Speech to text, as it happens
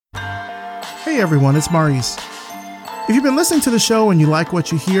Hey everyone, it's Maurice. If you've been listening to the show and you like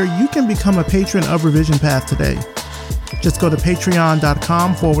what you hear, you can become a patron of Revision Path today. Just go to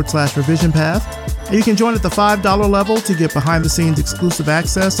patreon.com/Revision Path, and you can join at the $5 level to get behind-the-scenes exclusive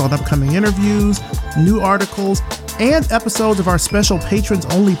access on upcoming interviews, new articles, and episodes of our special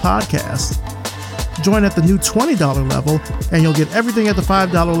patrons-only podcast. Join at the new $20 level, and you'll get everything at the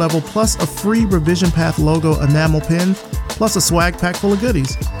 $5 level, plus a free Revision Path logo enamel pin, plus a swag pack full of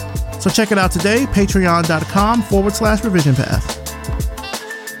goodies. So check it out today, patreon.com/Revision Path.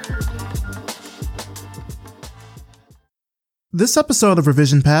 This episode of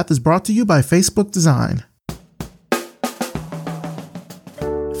Revision Path is brought to you by Facebook Design.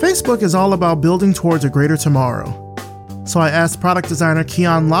 Facebook is all about building towards a greater tomorrow. So I asked product designer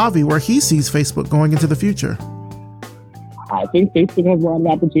Keon Lavi where he sees Facebook going into the future. I think Facebook has a lot of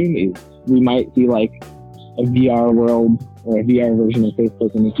opportunities. We might see like a VR world or a VR version of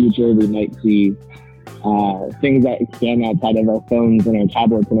Facebook in the future. We might see things that expand outside of our phones and our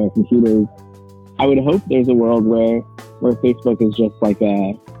tablets and our computers. I would hope there's a world where Facebook is just like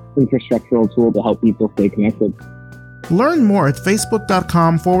a infrastructural tool to help people stay connected. Learn more at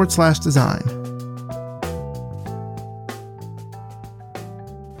facebook.com/design.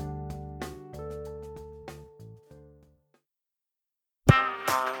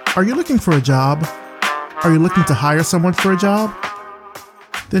 Are you looking for a job? Are you looking to hire someone for a job?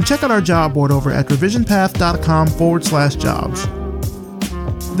 Then check out our job board over at revisionpath.com/jobs.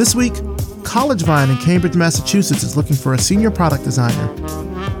 This week, College Vine in Cambridge, Massachusetts is looking for a senior product designer.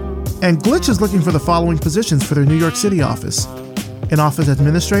 And Glitch is looking for the following positions for their New York City office: an office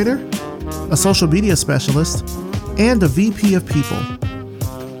administrator, a social media specialist, and a VP of people.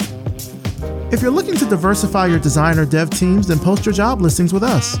 If you're looking to diversify your design or dev teams, then post your job listings with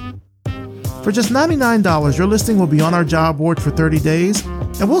us. For just $99, your listing will be on our job board for 30 days,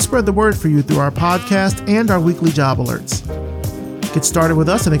 and we'll spread the word for you through our podcast and our weekly job alerts. Get started with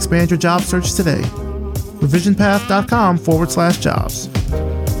us and expand your job search today. revisionpath.com/jobs.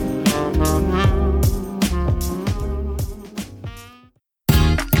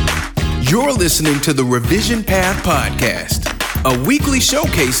 You're listening to the Revision Path Podcast, a weekly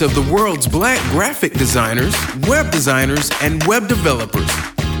showcase of the world's Black graphic designers, web designers, and web developers.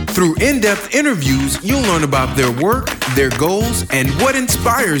 Through in-depth interviews, you'll learn about their work, their goals, and what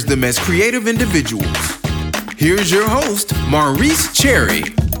inspires them as creative individuals. Here's your host, Maurice Cherry.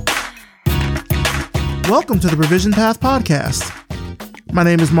 Welcome to the Revision Path Podcast. My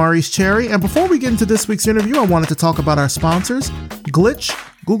name is Maurice Cherry, and before we get into this week's interview, I wanted to talk about our sponsors, Glitch,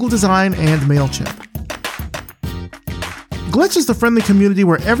 Google Design, and MailChimp. Glitch is the friendly community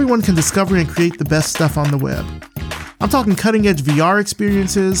where everyone can discover and create the best stuff on the web. I'm talking cutting-edge VR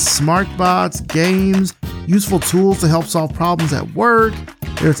experiences, smart bots, games, useful tools to help solve problems at work.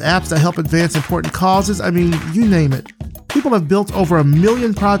 There's apps that help advance important causes. I mean, you name it. People have built over 1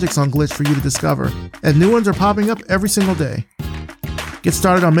 million projects on Glitch for you to discover, and new ones are popping up every single day. Get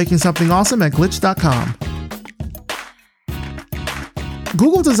started on making something awesome at glitch.com.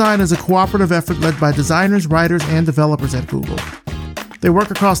 Google Design is a cooperative effort led by designers, writers, and developers at Google. They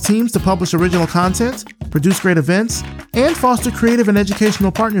work across teams to publish original content, produce great events, and foster creative and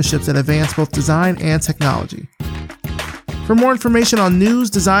educational partnerships that advance both design and technology. For more information on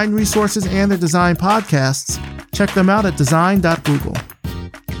news, design resources, and their design podcasts, check them out at design.google.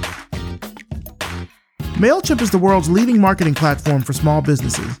 MailChimp is the world's leading marketing platform for small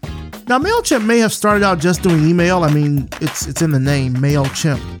businesses. Now, MailChimp may have started out just doing email. I mean, it's in the name,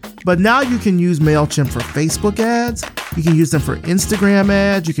 MailChimp. But now you can use MailChimp for Facebook ads. You can use them for Instagram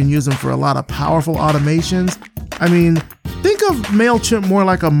ads. You can use them for a lot of powerful automations. I mean, think of MailChimp more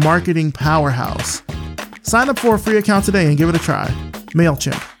like a marketing powerhouse. Sign up for a free account today and give it a try.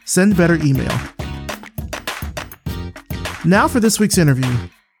 MailChimp. Send better email. Now for this week's interview.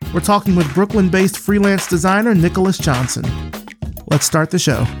 We're talking with Brooklyn-based freelance designer Nicholas Johnson. Let's start the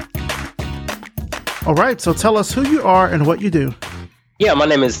show. All right, so tell us who you are and what you do. Yeah, my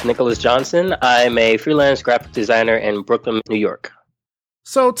name is Nicholas Johnson. I'm a freelance graphic designer in Brooklyn, New York.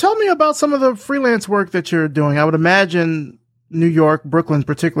 So tell me about some of the freelance work that you're doing. I would imagine New York, Brooklyn in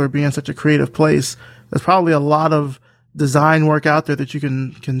particular, being such a creative place, there's probably a lot of design work out there that you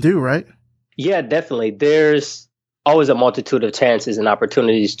can do, right? Yeah, definitely. There's always a multitude of chances and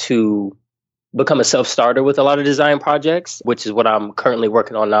opportunities to become a self-starter with a lot of design projects, which is what I'm currently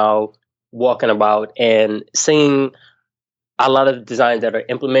working on now, walking about and seeing a lot of designs that are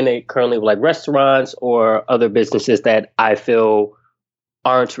implemented currently with like restaurants or other businesses that I feel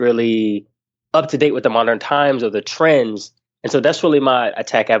aren't really up to date with the modern times or the trends. And so that's really my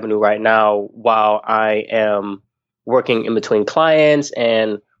attack avenue right now while I am working in between clients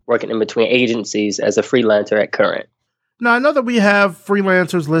and working in between agencies as a freelancer at Current. Now, I know that we have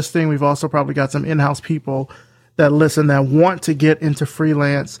freelancers listening. We've also probably got some in-house people that listen that want to get into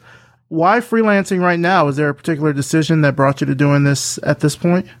freelance. Why freelancing right now? Is there a particular decision that brought you to doing this at this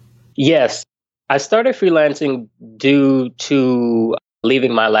point? Yes. I started freelancing due to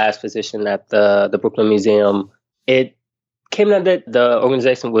leaving my last position at the Brooklyn Museum. It came down that the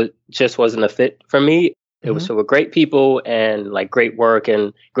organization wasn't a fit for me. It was filled with great people and like great work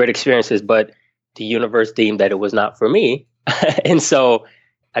and great experiences, but the universe deemed that it was not for me. And so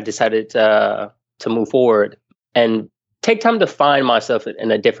I decided to move forward and take time to find myself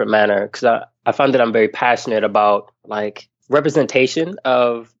in a different manner, because I found that I'm very passionate about like representation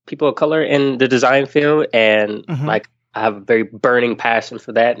of people of color in the design field. And like I have a very burning passion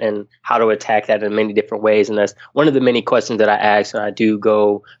for that and how to attack that in many different ways. And that's one of the many questions that I ask when I do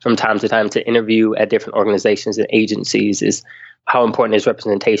go from time to time to interview at different organizations and agencies is how important is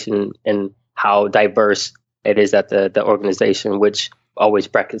representation and how diverse it is at the organization, which always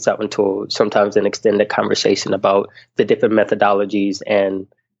brackets out into sometimes an extended conversation about the different methodologies and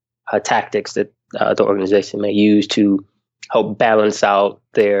tactics that the organization may use to help balance out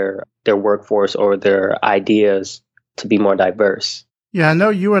their workforce or their ideas to be more diverse. Yeah, I know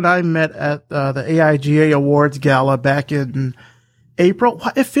you and I met at the AIGA Awards Gala back in April.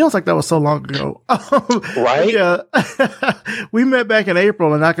 It feels like that was so long ago. Right? Yeah. We met back in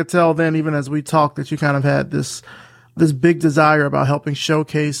April, and I could tell then, even as we talked, that you kind of had this big desire about helping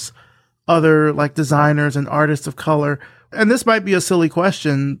showcase other like designers and artists of color. And this might be a silly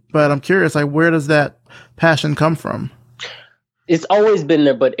question, but I'm curious, like, where does that passion come from? It's always been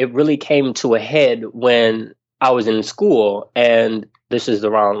there, but it really came to a head when I was in school, and this is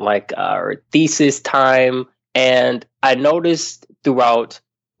around like our thesis time. And I noticed throughout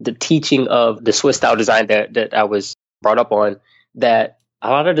the teaching of the Swiss style design that I was brought up on, that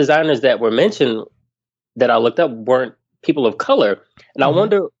a lot of designers that were mentioned that I looked up weren't people of color. And I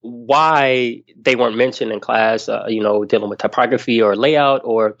wonder why they weren't mentioned in class, dealing with typography or layout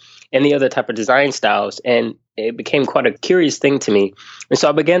or any other type of design styles. And it became quite a curious thing to me. And so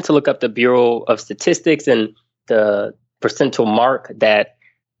I began to look up the Bureau of Statistics and the percentile mark that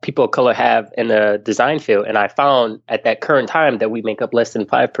people of color have in the design field. And I found at that current time that we make up less than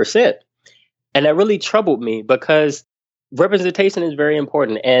 5%. And that really troubled me because representation is very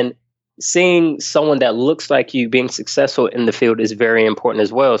important. And seeing someone that looks like you being successful in the field is very important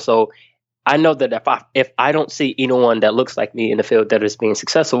as well. So I know that if I don't see anyone that looks like me in the field that is being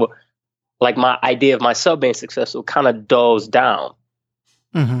successful, like my idea of myself being successful kind of dulls down.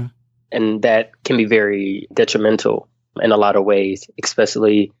 And that can be very detrimental in a lot of ways,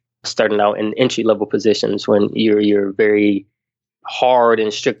 especially starting out in entry level positions when you're very hard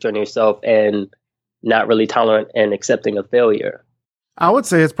and strict on yourself and not really tolerant and accepting of failure. I would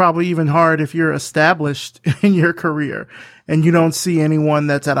say it's probably even hard if you're established in your career and you don't see anyone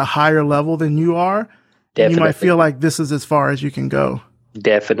that's at a higher level than you are. Definitely. You might feel like this is as far as you can go.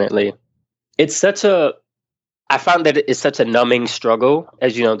 Definitely. I found that it's such a numbing struggle.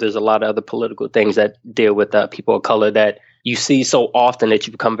 As you know, there's a lot of other political things that deal with people of color that you see so often that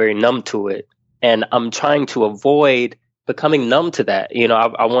you become very numb to it. And I'm trying to avoid becoming numb to that.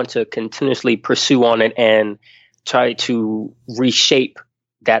 I want to continuously pursue on it and try to reshape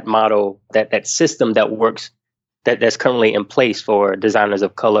that model, that system that works, that's currently in place for designers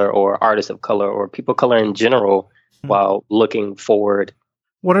of color or artists of color or people of color in general while looking forward.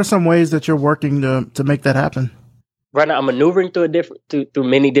 What are some ways that you're working to make that happen? Right now, I'm maneuvering through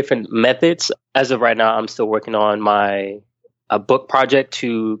many different methods. As of right now, I'm still working on a book project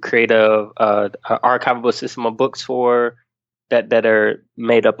to create a archivable system of books that are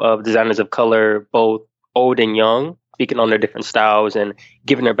made up of designers of color, both old and young, speaking on their different styles and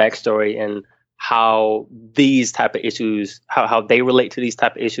giving their backstory and how these type of issues, how they relate to these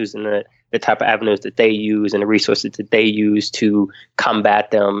type of issues and the type of avenues that they use and the resources that they use to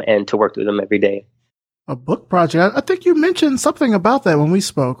combat them and to work through them every day. A book project. I think you mentioned something about that when we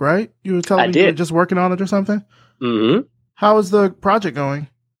spoke, right? You were telling me you were just working on it or something? Mm-hmm. How is the project going?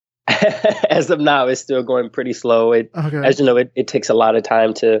 As of now, it's still going pretty slow. As you know, it takes a lot of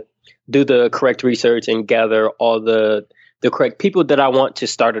time to do the correct research and gather all the correct people that I want to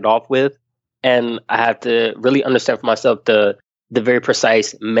start it off with. And I have to really understand for myself the very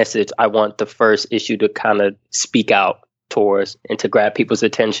precise message I want the first issue to kind of speak out towards and to grab people's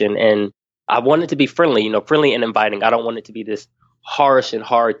attention. And I want it to be friendly, friendly and inviting. I don't want it to be this harsh and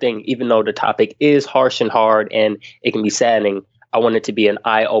hard thing, even though the topic is harsh and hard and it can be saddening. I want it to be an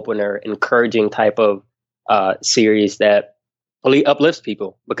eye-opener, encouraging type of series that really uplifts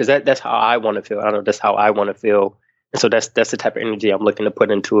people, because that's how I want to feel. I know that's how I want to feel And so that's the type of energy I'm looking to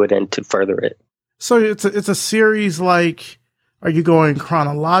put into it and to further it. So it's a series like, are you going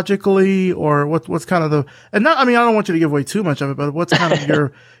chronologically, or what's kind of and not, I mean, I don't want you to give away too much of it, but what's kind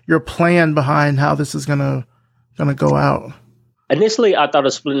of your plan behind how this is gonna go out? Initially, I thought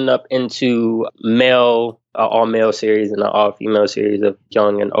of splitting up into all male series and an all female series of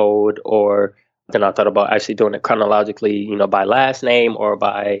young and old, or then I thought about actually doing it chronologically, by last name or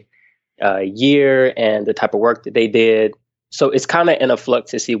by year and the type of work that they did. So it's kind of in a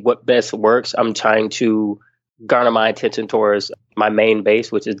flux to see what best works. I'm trying to garner my attention towards my main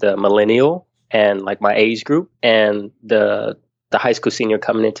base, which is the millennial and like my age group, and the high school senior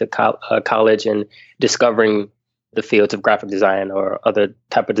coming into college and discovering the fields of graphic design or other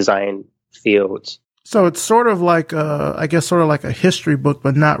type of design fields. So it's sort of like a history book,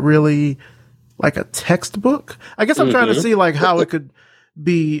 but not really like a textbook. I guess I'm trying to see like how it could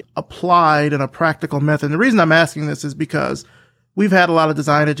be applied in a practical method. And the reason I'm asking this is because we've had a lot of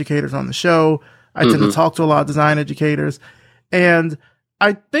design educators on the show. I tend to talk to a lot of design educators, and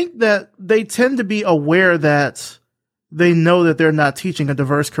I think that they tend to be aware that they know that they're not teaching a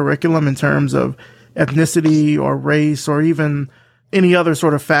diverse curriculum in terms of ethnicity or race or even any other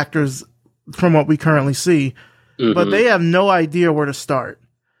sort of factors from what we currently see, but they have no idea where to start.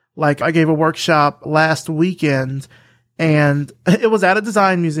 Like, I gave a workshop last weekend, and it was at a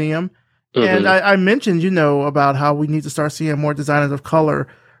design museum, and I mentioned, about how we need to start seeing more designers of color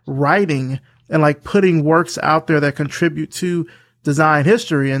writing and like putting works out there that contribute to design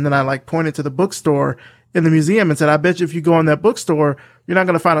history. And then I like pointed to the bookstore in the museum and said, I bet you if you go in that bookstore, you're not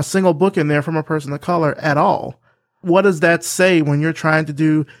going to find a single book in there from a person of color at all. What does that say when you're trying to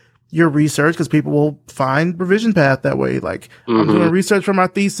do your research? Because people will find Revision Path that way. Like, I'm doing research for my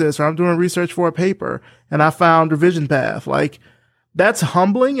thesis, or I'm doing research for a paper, and I found Revision Path. Like, that's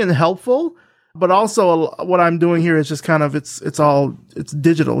humbling and helpful. But also what I'm doing here is just kind of, it's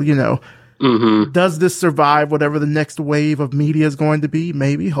digital, Does this survive whatever the next wave of media is going to be?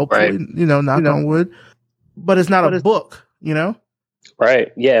 Maybe, hopefully, right. Knock on wood. But it's not a book,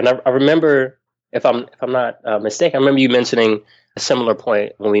 Right. Yeah. And I remember, if I'm not mistaken, I remember you mentioning a similar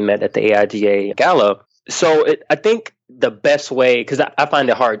point when we met at the AIGA Gala. So I think the best way, because I find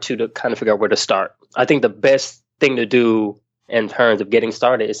it hard to kind of figure out where to start. I think the best thing to do in terms of getting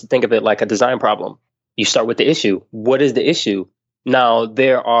started is to think of it like a design problem. You start with the issue. What is the issue? Now,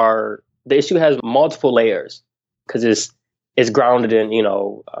 the issue has multiple layers because it's grounded in,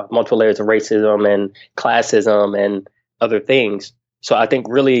 multiple layers of racism and classism and other things. So I think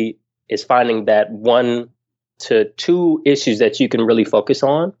really is finding that 1 to 2 issues that you can really focus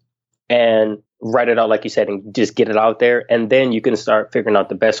on and write it out, like you said, and just get it out there. And then you can start figuring out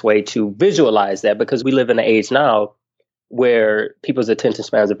the best way to visualize that, because we live in an age now where people's attention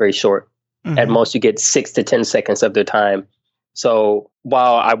spans are very short. At most, you get 6 to 10 seconds of their time. So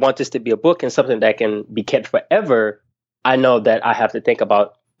while I want this to be a book and something that can be kept forever, I know that I have to think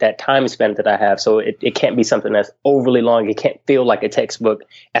about that time span that I have. So it can't be something that's overly long. It can't feel like a textbook. It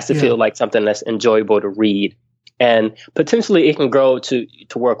has to feel like something that's enjoyable to read. And potentially it can grow to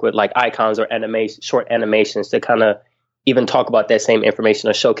work with like icons or short animations to kind of even talk about that same information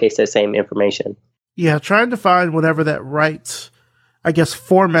or showcase that same information. Yeah, trying to find whatever that right, I guess,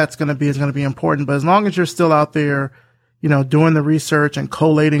 format's going to be is going to be important. But as long as you're still out there, doing the research and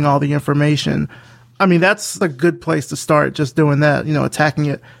collating all the information, I mean, that's a good place to start, just doing that, attacking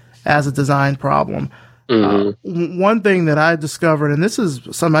it as a design problem. One thing that I discovered, and this is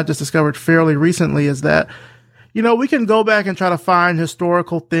something I just discovered fairly recently, is that, we can go back and try to find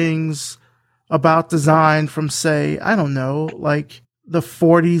historical things about design from, say, I don't know, like the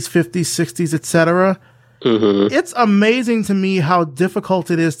 40s, 50s, 60s, etc. It's amazing to me how difficult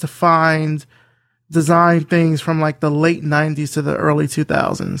it is to find design things from like the late 90s to the early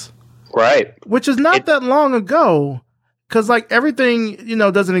 2000s. Right. Which is not that long ago, because like everything,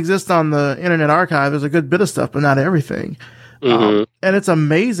 doesn't exist on the Internet Archive. There's a good bit of stuff, but not everything. And it's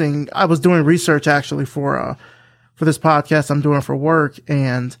amazing. I was doing research actually for this podcast I'm doing for work,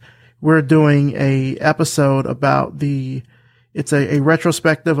 and we're doing a episode about it's a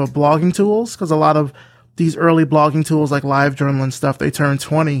retrospective of blogging tools, because a lot of these early blogging tools like LiveJournal and stuff, they turn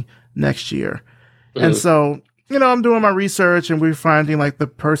 20 next year. And so, I'm doing my research, and we're finding like the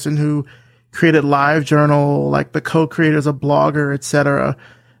person who created LiveJournal, like the co-creators of Blogger, etc.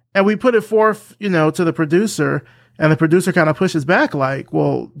 And we put it forth, to the producer, and the producer kind of pushes back like,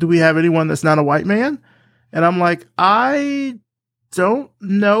 well, do we have anyone that's not a white man? And I'm like, I don't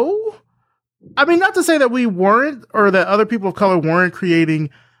know. I mean, not to say that we weren't, or that other people of color weren't creating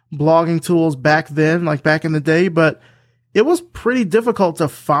blogging tools back then, like back in the day, but it was pretty difficult to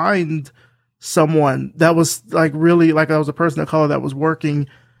find someone that was like really like I was a person of color that was working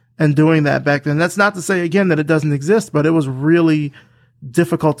and doing that back then. That's not to say again that it doesn't exist, but it was really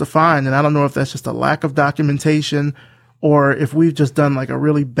difficult to find. And I don't know if that's just a lack of documentation or if we've just done like a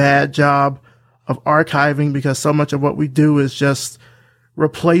really bad job of archiving because so much of what we do is just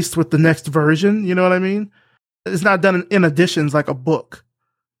replaced with the next version. You know what I mean? It's not done in additions like a book.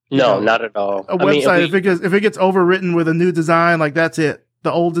 No, not at all. A website, if it gets overwritten with a new design, like that's it.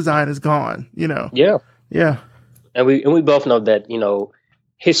 The old design is gone, you know? Yeah. Yeah. And we both know that, you know,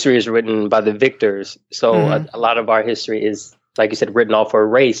 history is written by the victors. So a lot of our history is, like you said, written off or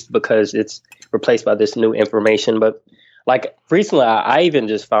erased because it's replaced by this new information. But like recently, I even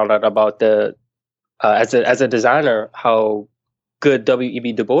just found out about the, as a designer, how good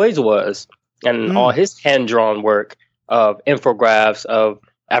W.E.B. Du Bois was and all his hand-drawn work of infographics of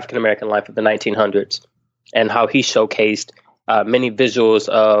African-American life of the 1900s and how he showcased many visuals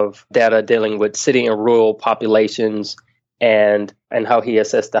of data dealing with city and rural populations and how he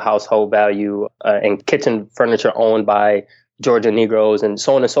assessed the household value and kitchen furniture owned by Georgia Negroes and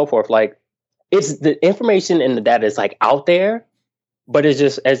so on and so forth. Like it's the information in the data is like out there, but it's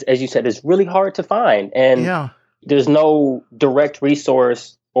just, as you said, it's really hard to find. And there's no direct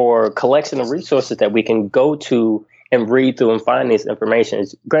resource or collection of resources that we can go to and read through and find this information.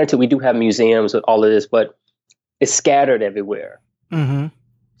 Granted, we do have museums with all of this, but it's scattered everywhere. Mm-hmm.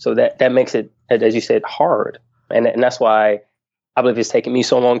 So that makes it, as you said, hard. And that's why I believe it's taken me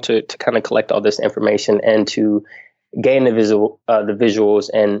so long to kind of collect all this information and to gain the visuals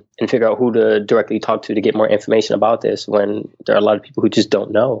and figure out who to directly talk to get more information about this when there are a lot of people who just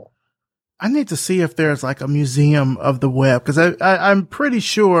don't know. I need to see if there's like a museum of the web because I'm pretty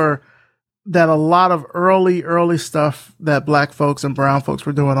sure that a lot of early stuff that Black folks and brown folks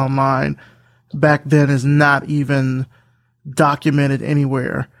were doing online back then is not even documented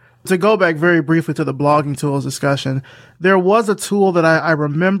anywhere. To go back very briefly to the blogging tools discussion, there was a tool that I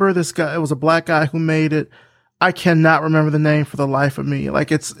remember this guy, it was a Black guy who made it. I cannot remember the name for the life of me.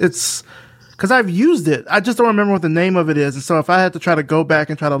 Like it's because I've used it. I just don't remember what the name of it is. And so if I had to try to go back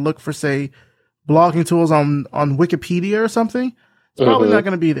and try to look for, say, blogging tools on Wikipedia or something, it's probably not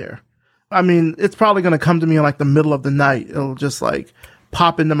going to be there. I mean, it's probably going to come to me in like the middle of the night. It'll just like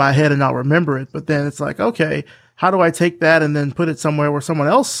pop into my head and I'll remember it. But then it's like, okay, how do I take that and then put it somewhere where someone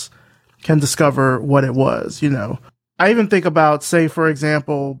else can discover what it was, you know? I even think about, say, for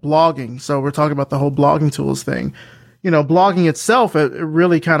example, blogging. So we're talking about the whole blogging tools thing. You know, blogging itself, it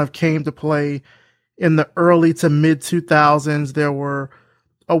really kind of came to play in the early to mid 2000s. There were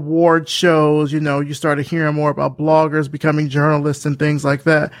award shows, you know, you started hearing more about bloggers becoming journalists and things like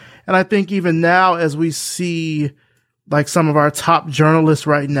that. And I think even now, as we see like some of our top journalists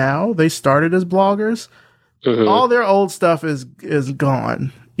right now, they started as bloggers. All their old stuff is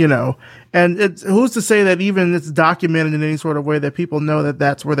gone, you know, and it's who's to say that even it's documented in any sort of way that people know that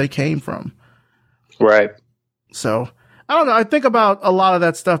that's where they came from. Right. So I don't know. I think about a lot of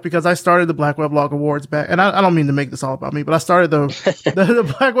that stuff because I started the Black Weblog Awards back, and I don't mean to make this all about me, but I started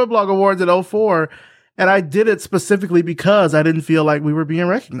the Black Weblog Awards in 2004, and I did it specifically because I didn't feel like we were being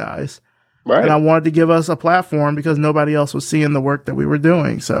recognized. Right. And I wanted to give us a platform because nobody else was seeing the work that we were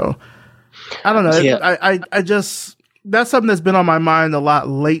doing. So I don't know. Yeah. I just, that's something that's been on my mind a lot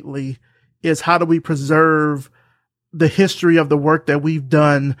lately is how do we preserve the history of the work that we've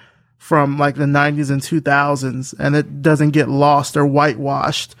done from like the 90s and 2000s and it doesn't get lost or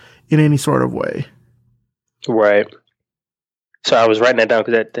whitewashed in any sort of way. Right. So I was writing that down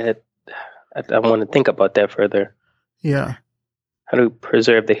because I want to think about that further. Yeah. How do we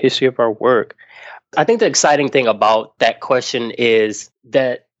preserve the history of our work? I think the exciting thing about that question is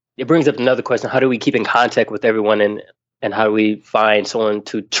that it brings up another question. How do we keep in contact with everyone and how do we find someone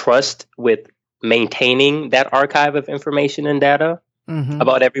to trust with maintaining that archive of information and data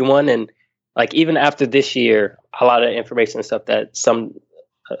about everyone? And like, even after this year, a lot of information and stuff that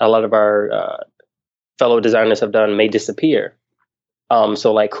a lot of our fellow designers have done may disappear.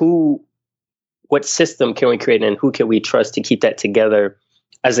 So like what system can we create and who can we trust to keep that together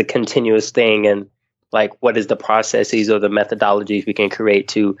as a continuous thing? And like, what is the processes or the methodologies we can create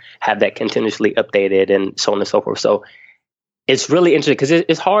to have that continuously updated and so on and so forth. So it's really interesting because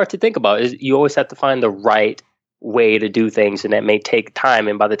it's hard to think about. You always have to find the right way to do things, and that may take time.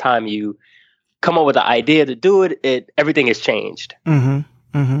 And by the time you come up with the idea to do it, everything has changed. So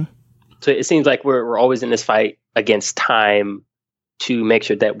it seems like we're always in this fight against time to make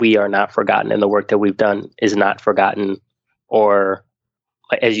sure that we are not forgotten and the work that we've done is not forgotten or,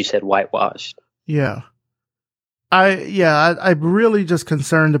 as you said, whitewashed. Yeah. I'm really just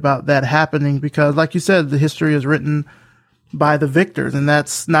concerned about that happening because, like you said, the history is written by the victors. And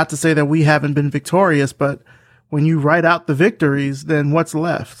that's not to say that we haven't been victorious, but when you write out the victories, then what's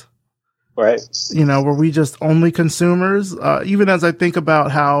left? Right. Were we just only consumers? Even as I think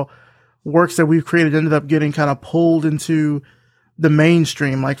about how works that we've created ended up getting kind of pulled into the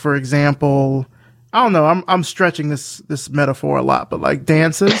mainstream. Like, for example, I don't know, I'm stretching this metaphor a lot, but like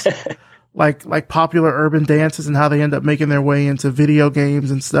dances, like popular urban dances and how they end up making their way into video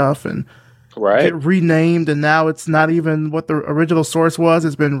games and stuff and get renamed. And now it's not even what the original source was.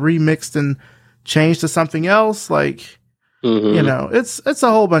 It's been remixed and changed to something else. Like, it's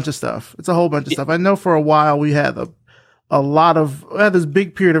a whole bunch of stuff. It's a whole bunch of stuff. I know for a while we had we had this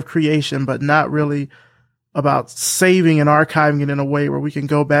big period of creation, but not really about saving and archiving it in a way where we can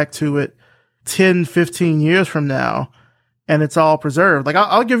go back to it 10, 15 years from now and it's all preserved. Like,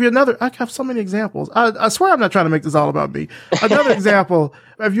 I'll give you I have so many examples. I swear I'm not trying to make this all about me. Another example.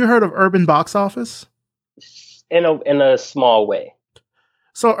 Have you heard of Urban Box Office? In a small way.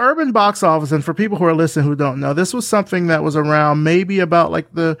 So Urban Box Office, and for people who are listening who don't know, this was something that was around maybe about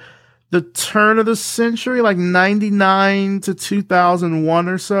like the turn of the century, like 99 to 2001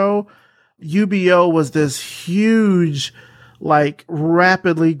 or so. UBO was this huge, like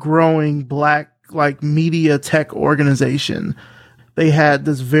rapidly growing Black, like media tech organization. They had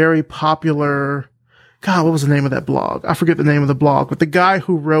this very popular, God, what was the name of that blog? I forget the name of the blog, but the guy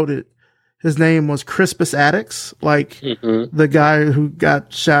who wrote it, his name was Crispus Attucks, like the guy who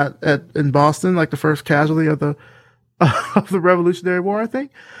got shot in Boston, like the first casualty of the Revolutionary War, I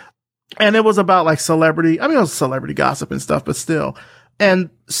think. And it was about like it was celebrity gossip and stuff, but still.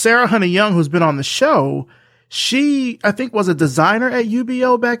 And Sarah Honey Young, who's been on the show, she, I think, was a designer at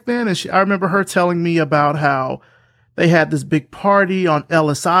UBO back then. And I remember her telling me about how they had this big party on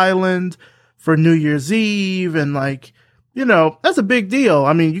Ellis Island for New Year's Eve. And like, that's a big deal.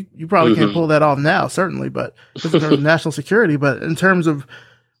 I mean, you probably can't pull that off now, certainly, but in terms of national security, but in terms of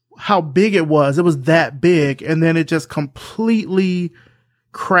how big it was that big. And then it just completely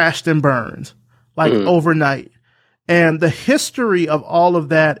crashed and burned like overnight. And the history of all of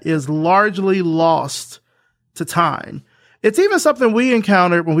that is largely lost to time. It's even something we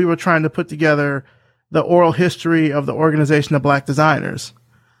encountered when we were trying to put together the oral history of the Organization of Black Designers.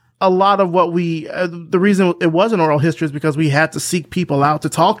 A lot of what the reason it was an oral history is because we had to seek people out to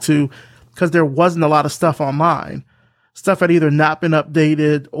talk to because there wasn't a lot of stuff online. Stuff had either not been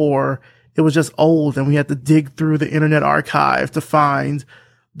updated or it was just old and we had to dig through the Internet Archive to find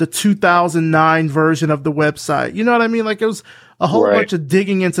the 2009 version of the website. You know what I mean? Like, it was a whole bunch of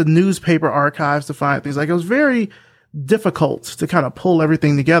digging into newspaper archives to find things. Like, it was very difficult to kind of pull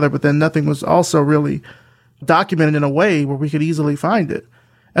everything together, but then nothing was also really documented in a way where we could easily find it.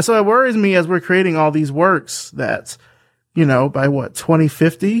 And so it worries me as we're creating all these works that, by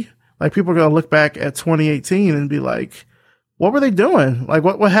 2050, like people are going to look back at 2018 and be like, what were they doing? Like,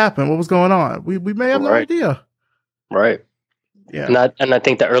 what happened? What was going on? We may have no idea. Right. Yeah. And I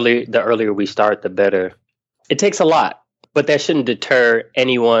think the earlier we start, the better. It takes a lot, but that shouldn't deter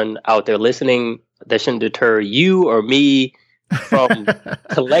anyone out there listening. That shouldn't deter you or me from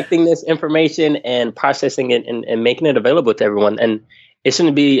collecting this information and processing it and making it available to everyone. And it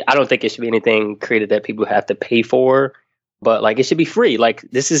shouldn't be, I don't think it should be anything created that people have to pay for, but like it should be free. Like,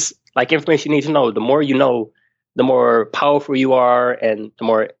 this is like information you need to know. The more you know, the more powerful you are and the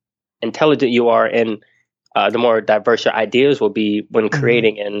more intelligent you are, and the more diverse your ideas will be when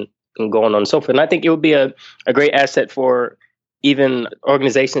creating and going on and so forth. And I think it would be a great asset for even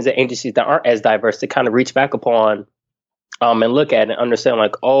organizations and agencies that aren't as diverse to kind of reach back upon and look at and understand,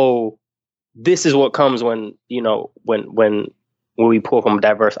 like, oh, this is what comes when, when we pull from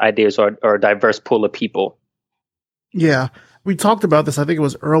diverse ideas or a diverse pool of people. Yeah. We talked about this, I think it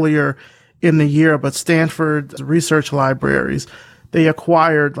was earlier in the year, but Stanford research libraries, they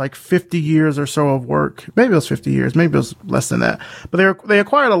acquired like 50 years or so of work. Maybe it was 50 years. Maybe it was less than that. But they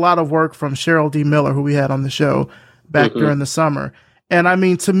acquired a lot of work from Cheryl D. Miller, who we had on the show back during the summer. And I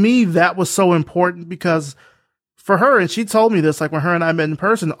mean, to me, that was so important because for her, and she told me this, like when her and I met in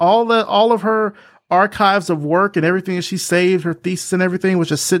person, all of her archives of work and everything that she saved, her thesis and everything was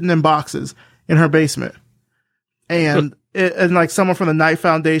just sitting in boxes in her basement. And and like someone from the Knight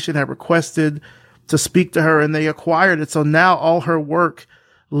Foundation had requested to speak to her and they acquired it. So now all her work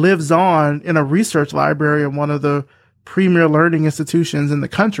lives on in a research library in one of the premier learning institutions in the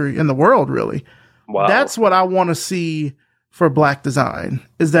country, in the world, really. Wow. That's what I want to see for Black design,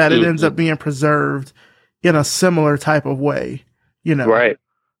 is that it ends up being preserved in a similar type of way, Right.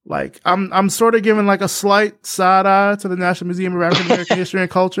 Like I'm sort of giving like a slight side eye to the National Museum of African American History and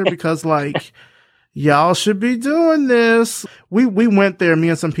Culture because like y'all should be doing this. We went there, me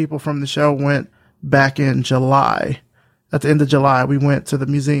and some people from the show went back in July. at the end of July. We went to the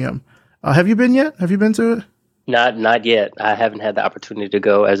museum. Have you been yet? Have you been to it? Not yet. I haven't had the opportunity to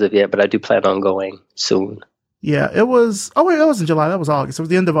go as of yet, but I do plan on going soon. Yeah, it was. Oh wait, that wasn't July. That was August. It was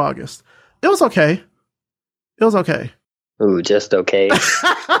the end of August. It was okay. It was okay. Ooh, just okay.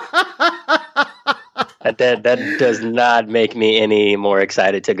 That does not make me any more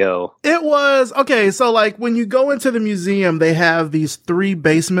excited to go. It was okay. So like when you go into the museum, they have these 3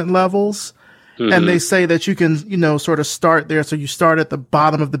 basement levels. And they say that you can, sort of start there. So you start at the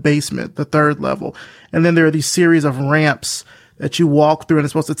bottom of the basement, the 3rd level. And then there are these series of ramps that you walk through, and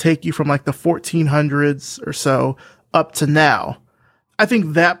it's supposed to take you from like the 1400s or so up to now. I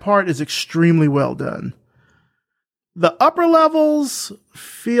think that part is extremely well done. The upper levels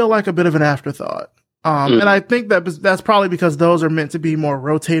feel like a bit of an afterthought. And I think that's probably because those are meant to be more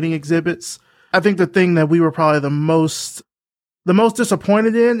rotating exhibits. I think the thing that we were probably the most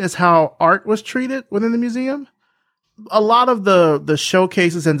disappointed in is how art was treated within the museum. A lot of the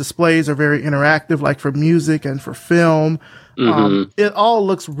showcases and displays are very interactive, like for music and for film. It all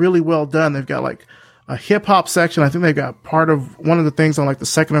looks really well done. They've got like a hip hop section. I think they've got part of one of the things on like the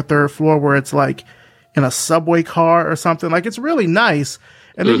 2nd or 3rd floor where it's like in a subway car or something. Like it's really nice.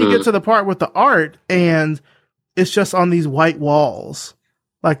 And then you get to the part with the art and it's just on these white walls.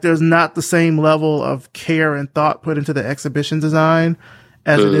 Like there's not the same level of care and thought put into the exhibition design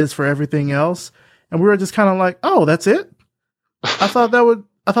as it is for everything else. And we were just kind of like, oh, that's it? I thought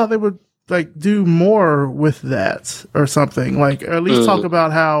they would like do more with that or something, like, or at least talk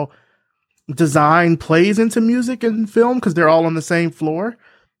about how design plays into music and film because they're all on the same floor.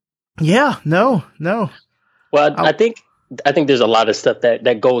 Yeah, no. Well, I think there's a lot of stuff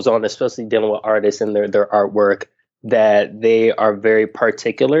that goes on, especially dealing with artists and their artwork, that they are very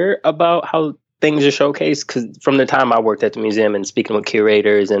particular about how things are showcased. Because from the time I worked at the museum and speaking with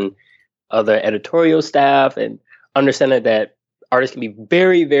curators and other editorial staff and understanding that artists can be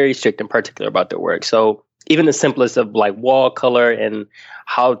very, very strict and particular about their work. So even the simplest of like wall color and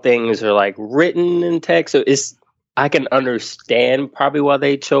how things are like written in text. So I can understand probably why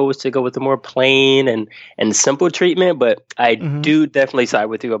they chose to go with the more plain and simple treatment, but I do definitely side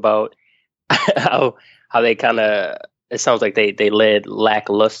with you about how they kind of, it sounds like they led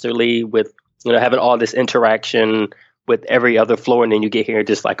lacklusterly with, having all this interaction with every other floor, and then you get here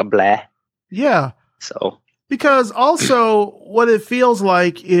just like a blah. Yeah. So. Because also what it feels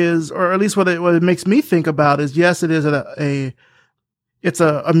like is, or at least what it makes me think about is, yes, it is it's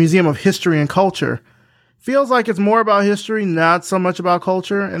a museum of history and culture. Feels like it's more about history, not so much about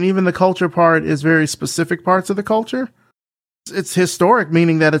culture. And even the culture part is very specific parts of the culture. It's historic,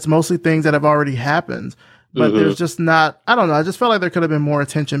 meaning that it's mostly things that have already happened. But there's just not, I don't know, I just felt like there could have been more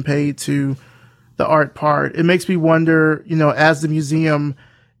attention paid to the art part. It makes me wonder, as the museum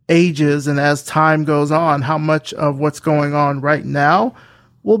ages and as time goes on, how much of what's going on right now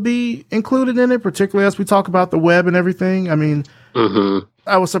will be included in it, particularly as we talk about the web and everything. I mean,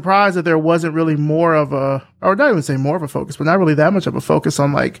 I was surprised that there wasn't really more of a, or not even say more of a focus, but not really that much of a focus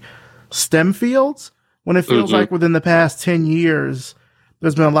on like STEM fields, when it feels like within the past 10 years,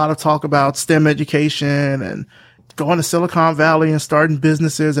 there's been a lot of talk about STEM education and going to Silicon Valley and starting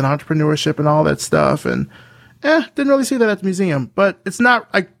businesses and entrepreneurship and all that stuff. And didn't really see that at the museum, but it's not,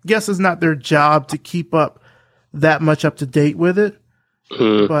 I guess it's not their job to keep up that much up to date with it.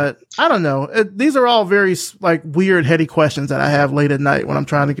 But I don't know. These are all very like weird, heady questions that I have late at night when I'm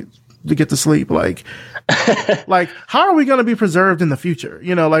trying to get to sleep. Like, like how are we going to be preserved in the future?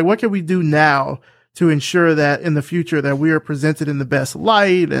 Like what can we do now to ensure that in the future that we are presented in the best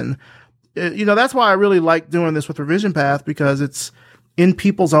light? And, that's why I really like doing this with Revision Path, because it's in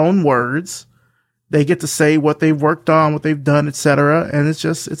people's own words. They get to say what they've worked on, what they've done, etc. And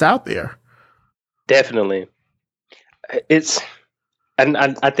it's out there. Definitely. And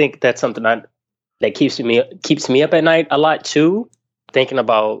I think that's something that keeps me up at night a lot too, thinking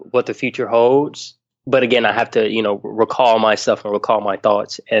about what the future holds. But again, I have to, recall myself and recall my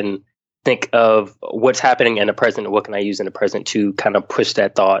thoughts and think of what's happening in the present and what can I use in the present to kind of push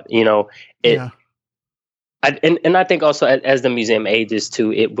that thought. I think also as the museum ages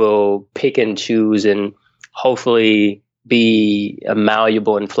too, it will pick and choose and hopefully be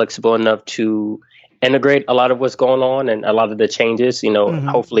malleable and flexible enough to integrate a lot of what's going on and a lot of the changes.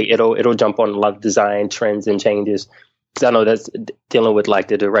 Hopefully it'll jump on a lot of design trends and changes. Because I know that's dealing with like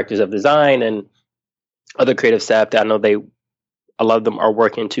the directors of design and other creative staff that I know a lot of them are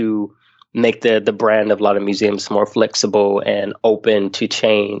working to make the brand of a lot of museums more flexible and open to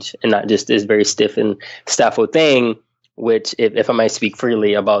change and not just this very stiff and stifled thing, which if I might speak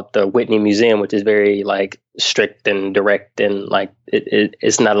freely about the Whitney Museum, which is very like strict and direct and like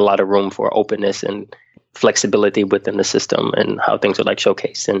it's not a lot of room for openness and flexibility within the system and how things are like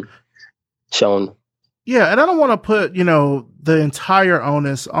showcased and shown. Yeah, and I don't want to put, the entire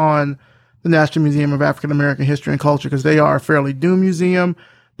onus on the National Museum of African American History and Culture because they are a fairly new museum,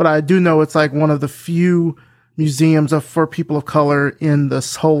 but I do know it's like one of the few museums for people of color in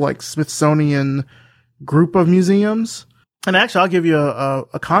this whole like Smithsonian group of museums. And actually, I'll give you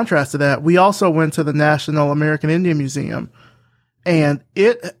a contrast to that. We also went to the National American Indian Museum, and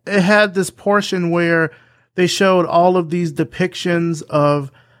it had this portion where they showed all of these depictions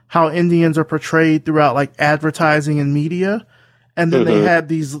of how Indians are portrayed throughout like advertising and media. And then they had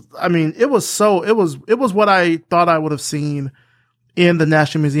these, it was what I thought I would have seen in the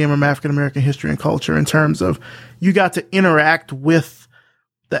National Museum of African American History and Culture in terms of you got to interact with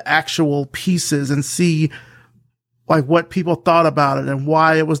the actual pieces and see like what people thought about it and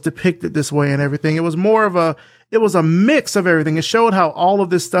why it was depicted this way and everything. It was it was a mix of everything. It showed how all of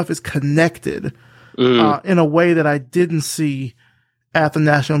this stuff is connected in a way that I didn't see at the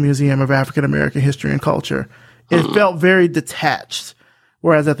National Museum of African American History and Culture. It felt very detached.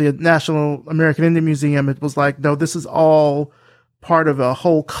 Whereas at the National American Indian Museum, it was like, no, this is all part of a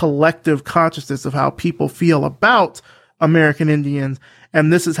whole collective consciousness of how people feel about American Indians.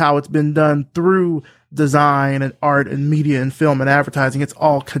 And this is how it's been done through design and art and media and film and advertising. It's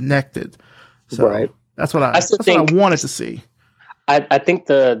all connected. So right. That's what I wanted to see. I think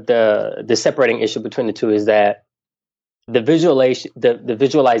the separating issue between the two is that the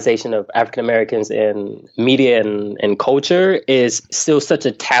visualization of African Americans in media and culture is still such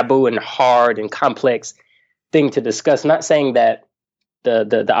a taboo and hard and complex thing to discuss. Not saying that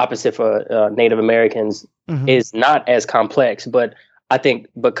the opposite for Native Americans is not as complex, but I think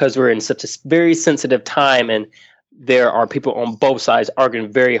because we're in such a very sensitive time and there are people on both sides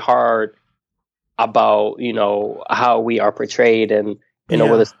arguing very hard about, how we are portrayed and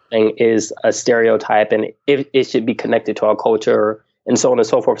whether something is a stereotype and if it should be connected to our culture and so on and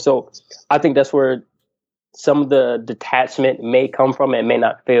so forth. So I think that's where some of the detachment may come from. It may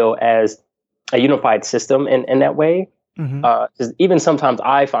not feel as a unified system in that way. 'Cause even sometimes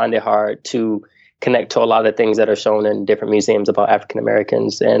I find it hard to connect to a lot of things that are shown in different museums about African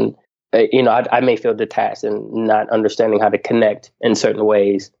Americans. And, I may feel detached and not understanding how to connect in certain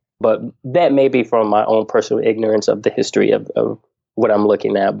ways. But that may be from my own personal ignorance of the history of what I'm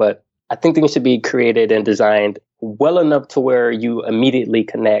looking at. But I think things should be created and designed well enough to where you immediately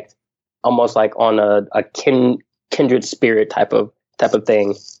connect, almost like on a kindred spirit type of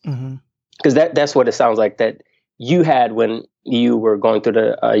thing. Because that's what it sounds like that you had when you were going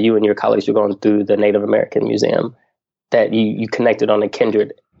through you and your colleagues were going through the Native American Museum, that you connected on a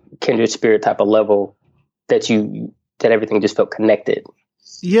kindred spirit type of level, that everything just felt connected.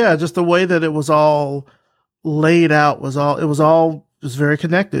 Yeah, just the way that it was all laid out was very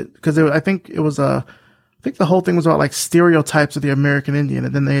connected. Because I think the whole thing was about like stereotypes of the American Indian,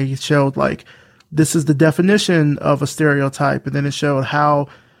 and then they showed like this is the definition of a stereotype, and then it showed how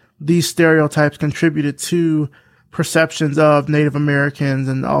these stereotypes contributed to perceptions of Native Americans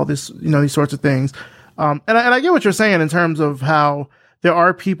and all this, these sorts of things. And I get what you're saying in terms of how there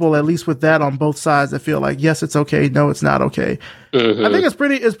are people, at least with that on both sides, that feel like, yes, it's okay. No, it's not okay. I think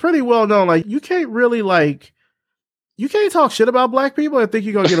it's pretty well known. Like you can't talk shit about black people and think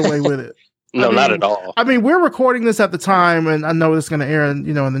you're going to get away with it. Not at all. We're recording this at the time, and I know it's going to air in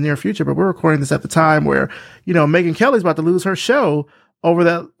the near future, but we're recording this at the time where, Megyn Kelly's about to lose her show over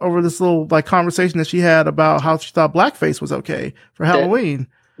this little like conversation that she had about how she thought blackface was okay for Halloween.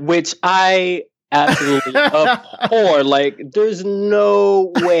 Which I absolutely abhor. Like, there's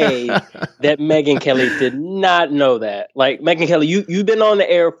no way that Megyn Kelly did not know that. Like, Megyn Kelly, you've been on the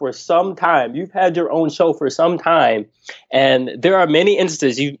air for some time. You've had your own show for some time. And there are many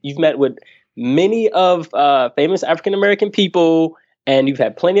instances you've met with many of famous African-American people, and you've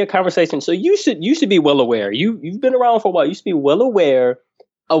had plenty of conversations. So you should be well aware. You've been around for a while. You should be well aware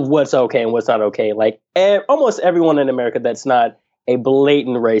of what's okay and what's not okay. Like almost everyone in America that's not a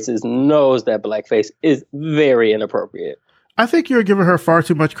blatant racist knows that blackface is very inappropriate. I think you're giving her far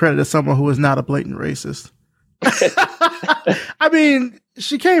too much credit as someone who is not a blatant racist.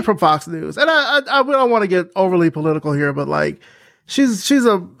 She came from Fox News, and I don't want to get overly political here, but like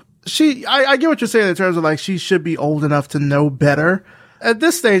I get what you're saying in terms of like she should be old enough to know better. At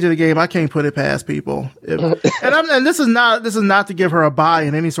this stage of the game, I can't put it past people. And this is not to give her a bye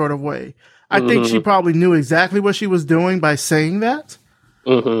in any sort of way. I think she probably knew exactly what she was doing by saying that.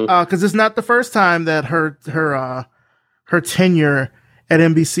 Because it's not the first time that her tenure at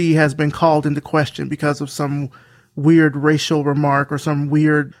NBC has been called into question because of some weird racial remark or some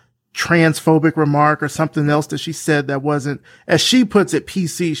weird transphobic remark or something else that she said that wasn't, as she puts it,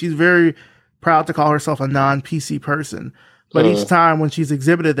 PC. She's very proud to call herself a non-PC person. But each time when she's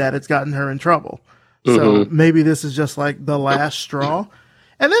exhibited that, it's gotten her in trouble. So maybe this is just like the last straw.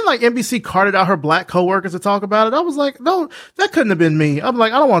 And then like NBC carted out her black coworkers to talk about it. I was like, no, that couldn't have been me. I'm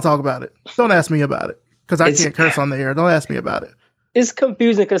like, I don't want to talk about it. Don't ask me about it because I can't curse on the air. Don't ask me about it. It's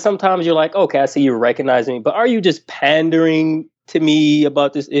confusing because sometimes you're like, okay, I see you recognizing me, but are you just pandering to me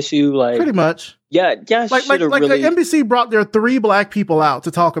about this issue? Like pretty much. Yeah. Like really... NBC brought their 3 black people out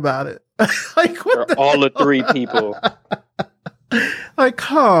to talk about it. Like all the 3 people. Like,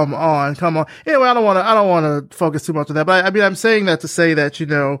 come on. Anyway, I don't want to focus too much on that, but I mean, I'm saying that to say that, you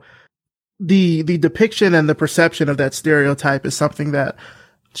know, the depiction and the perception of that stereotype is something that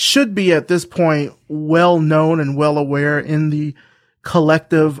should be at this point well known and well aware in the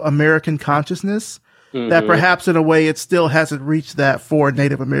collective American consciousness. That perhaps in a way it still hasn't reached that for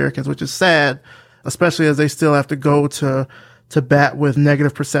Native Americans, which is sad, especially as they still have to go to bat with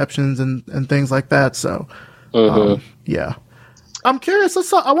negative perceptions and things like that. So, yeah. I'm curious.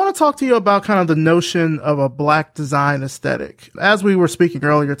 I want to talk to you about kind of the notion of a black design aesthetic. As we were speaking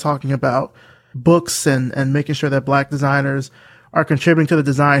earlier, talking about books and making sure that black designers are contributing to the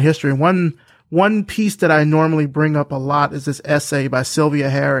design history. One piece that I normally bring up a lot is this essay by Sylvia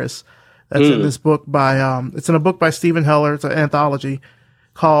Harris. That's in this book it's in a book by Stephen Heller. It's an anthology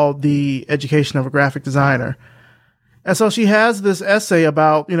called The Education of a Graphic Designer. And so she has this essay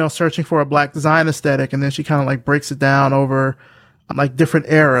about, you know, searching for a black design aesthetic. And then she kind of like breaks it down over like different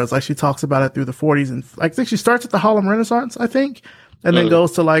eras. Like she talks about it through the 40s and I think she starts at the Harlem Renaissance, I think, and then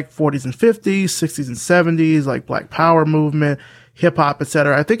goes to like 40s and 50s, 60s and 70s, like Black Power movement, hip hop,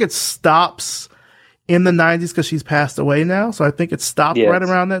 etc. I think it stops in the 90s because she's passed away now. So I think it stopped right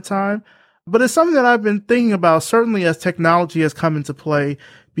around that time. But it's something that I've been thinking about, certainly as technology has come into play,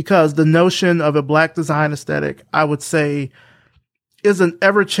 because the notion of a black design aesthetic, I would say, is an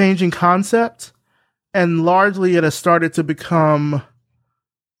ever-changing concept. And largely it has started to become,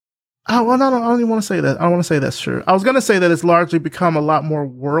 I don't even want to say that. I don't want to say that's true. I was going to say that it's largely become a lot more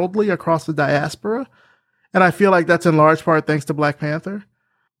worldly across the diaspora. And I feel like that's in large part thanks to Black Panther.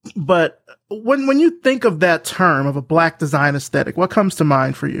 But when you think of that term of a black design aesthetic, what comes to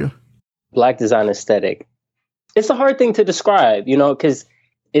mind for you? Black design aesthetic. It's a hard thing to describe, you know, because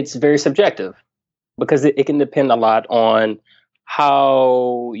it's very subjective, because it can depend a lot on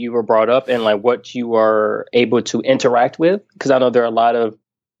how you were brought up and like what you are able to interact with. Because I know there are a lot of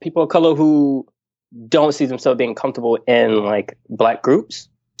people of color who don't see themselves being comfortable in like black groups.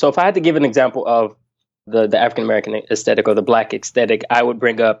 So if I had to give an example of the African American aesthetic or the black aesthetic, I would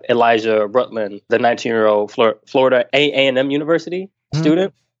bring up Elijah Rutland, the 19-year-old Florida A&M University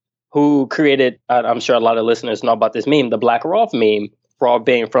student who created, I'm sure a lot of listeners know about this meme, the Black Rolf meme, Rolf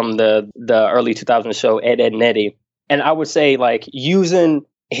being from the early 2000s show Ed, Edd n Eddy. And I would say like using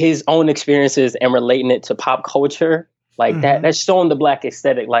his own experiences and relating it to pop culture, like that's showing the black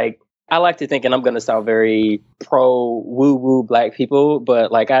aesthetic. Like I like to think, and I'm going to sound very pro woo woo black people, but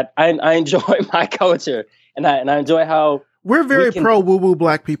like I enjoy my culture and I enjoy how we're very pro woo woo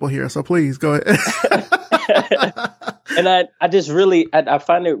black people here. So please go ahead. And I just really, I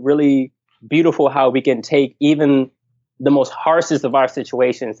find it really beautiful how we can take even the most harshest of our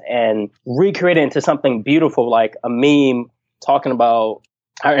situations and recreate it into something beautiful, like a meme talking about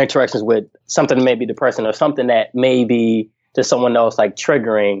our interactions with something that may be depressing or something that may be to someone else like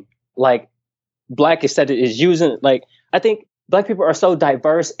triggering. Like black aesthetic is using, like, I think black people are so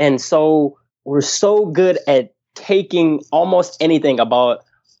diverse and we're so good at taking almost anything about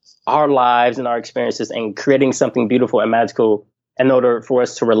our lives and our experiences and creating something beautiful and magical in order for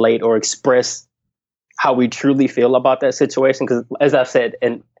us to relate or express how we truly feel about that situation. Because as I've said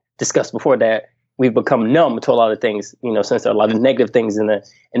and discussed before, that we've become numb to a lot of things, you know, since there are a lot of negative things in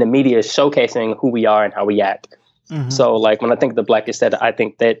the media showcasing who we are and how we act. So like when I think of the black aesthetic, I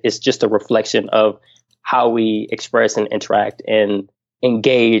think that it's just a reflection of how we express and interact and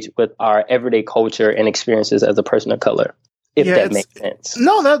engage with our everyday culture and experiences as a person of color, if that makes sense.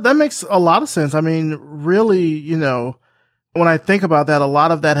 No, that makes a lot of sense. I mean, really, you know, when I think about that, a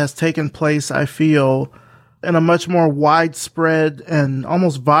lot of that has taken place, I feel, in a much more widespread and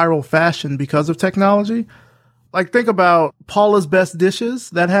almost viral fashion because of technology. Like think about Paula's Best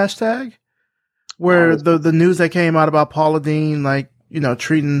Dishes, that hashtag, where the news that came out about Paula Deen, like, you know,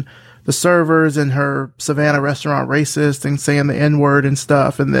 treating the servers in her Savannah restaurant racist and saying the N-word and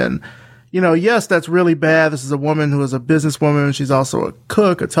stuff. And then, you know, yes, that's really bad. This is a woman who is a businesswoman. She's also a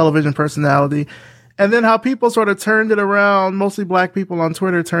cook, a television personality. And then how people sort of turned it around, mostly black people on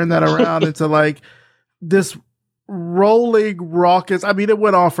Twitter turned that around into like this rolling raucous. I mean, it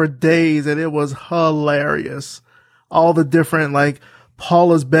went on for days and it was hilarious. All the different like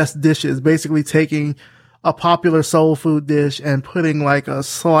Paula's Best Dishes, basically taking a popular soul food dish and putting like a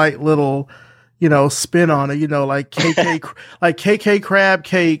slight little, spin on it, like like KK crab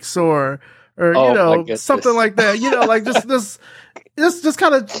cakes or something like that, like just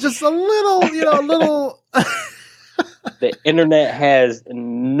kind of just a little, a little. The internet has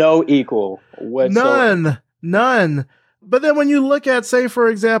no equal whatsoever. None. But then when you look at, say, for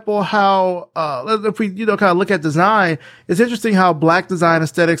example, how, if we, kind of look at design, it's interesting how Black design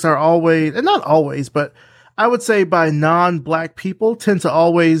aesthetics are always, and not always, but I would say by non-Black people tend to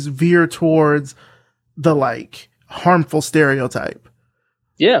always veer towards the, like, harmful stereotype.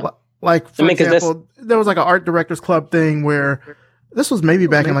 Yeah. Like, for example, there was like an art directors club thing where this was maybe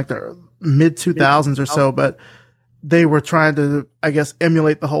back in like the mid 2000s or so, but they were trying to, I guess,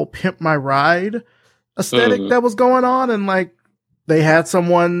 emulate the whole Pimp My Ride aesthetic that was going on, and like they had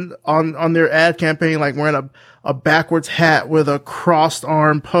someone on their ad campaign like wearing a backwards hat with a crossed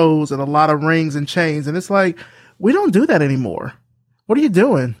arm pose and a lot of rings and chains, and it's like, we don't do that anymore. What are you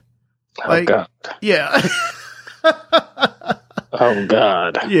doing? Oh God. Yeah. Oh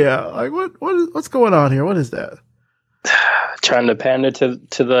God. Yeah. Like what's going on here? What is that? Trying to pander to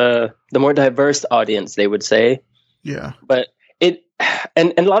the more diverse audience, they would say. Yeah. But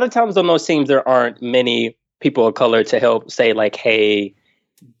and a lot of times on those teams, there aren't many people of color to help say like, hey,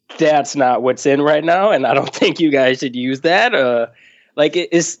 that's not what's in right now, and I don't think you guys should use that.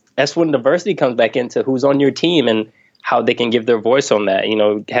 That's when diversity comes back into who's on your team and how they can give their voice on that.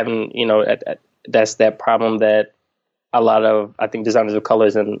 That's that problem that a lot of, I think, designers of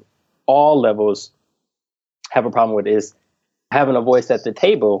colors in all levels have a problem with, is having a voice at the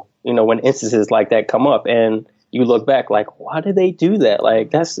table, when instances like that come up, and you look back like, why did they do that?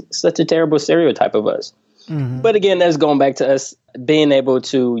 Like, that's such a terrible stereotype of us. Mm-hmm. But again, that's going back to us being able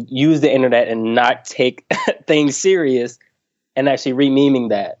to use the internet and not take things serious and actually re-memeing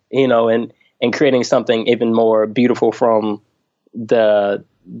that, and creating something even more beautiful from the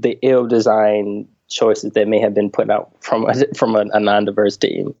ill-designed choices that may have been put out from a non-diverse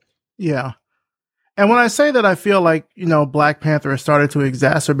team. Yeah. And when I say that I feel like, Black Panther has started to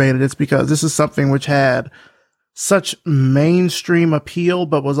exacerbate it, it's because this is something which had such mainstream appeal,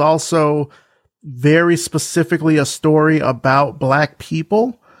 but was also very specifically a story about Black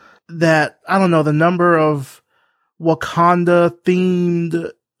people, that, I don't know, the number of Wakanda themed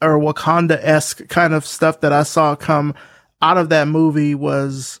or Wakanda-esque kind of stuff that I saw come out of that movie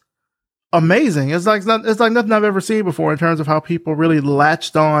was amazing. It's like nothing I've ever seen before in terms of how people really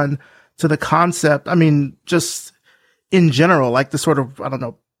latched on to the concept. I mean, just in general, like the sort of, I don't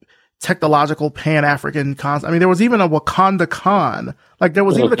know, technological Pan-African concept. I mean, there was even a Wakanda Con. Like there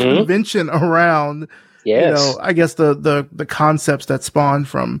was even a convention around, I guess the concepts that spawned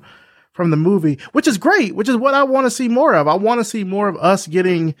from the movie, which is great, which is what I want to see more of. I want to see more of us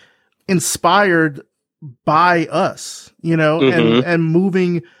getting inspired by us, and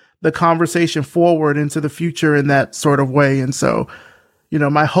moving the conversation forward into the future in that sort of way. And so,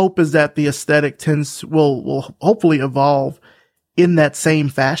 my hope is that the aesthetic will hopefully evolve in that same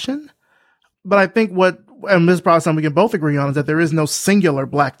fashion. But I think and this is probably something we can both agree on, is that there is no singular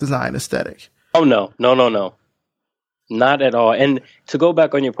Black design aesthetic. Oh, no. Not at all. And to go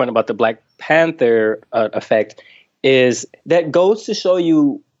back on your point about the Black Panther effect, is that goes to show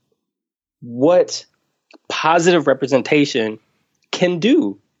you what positive representation can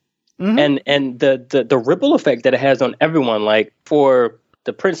do. Mm-hmm. And the ripple effect that it has on everyone. Like for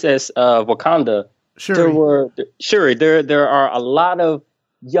the Princess of Wakanda, Shuri, there are a lot of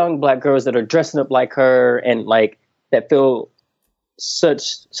young Black girls that are dressing up like her and like that feel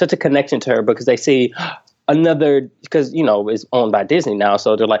such a connection to her because they see another, because it's owned by Disney now,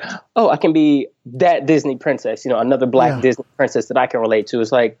 so they're like, oh, I can be that Disney princess, another Black Disney princess that I can relate to.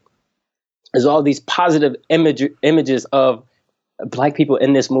 It's like there's all these positive images of Black people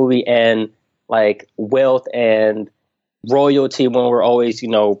in this movie, and like wealth and royalty when we're always,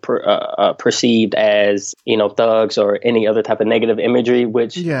 perceived as, thugs or any other type of negative imagery,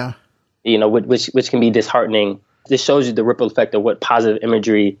 which can be disheartening. This shows you the ripple effect of what positive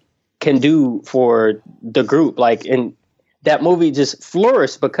imagery can do for the group. Like, and that movie just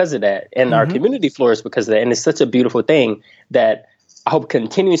flourished because of that, and our community flourished because of that. And it's such a beautiful thing that I hope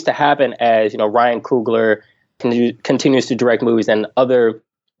continues to happen as, Ryan Coogler continues to direct movies and other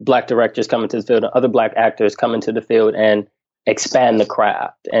Black directors come into the field and other Black actors come into the field and expand the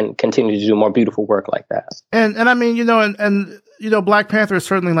craft and continue to do more beautiful work like that. And I mean, Black Panther is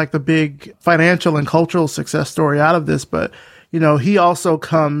certainly like the big financial and cultural success story out of this, but he also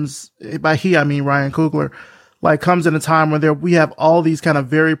comes, by he, I mean Ryan Coogler, like comes in a time where we have all these kind of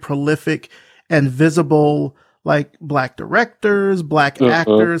very prolific and visible like black directors, black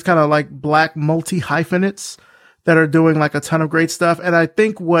actors, kind of like black multi-hyphenates that are doing like a ton of great stuff. And I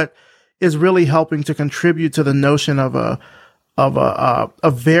think what is really helping to contribute to the notion of a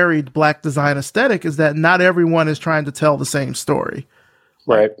varied black design aesthetic is that not everyone is trying to tell the same story.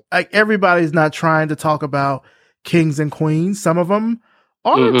 Right. Like everybody's not trying to talk about kings and queens. Some of them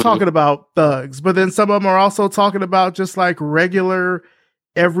are talking about thugs, but then some of them are also talking about just like regular,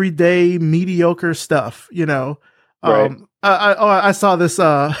 everyday, mediocre stuff, you know? Right. I saw this.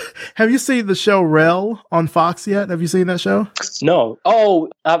 Have you seen the show Rel on Fox yet? Have you seen that show? No. Oh,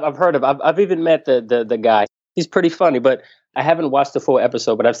 I've heard of. I've even met the guy. He's pretty funny, but I haven't watched the full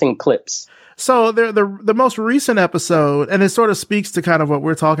episode. But I've seen clips. So the most recent episode, and it sort of speaks to kind of what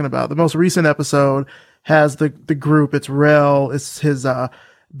we're talking about. The most recent episode has the group. It's Rel. It's his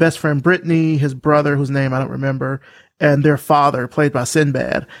best friend Brittany, his brother, whose name I don't remember, and their father, played by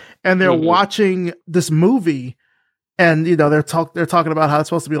Sinbad. And they're watching this movie. And, you know, they're talking about how it's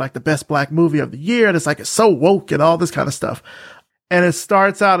supposed to be like the best black movie of the year. And it's like, it's so woke and all this kind of stuff. And it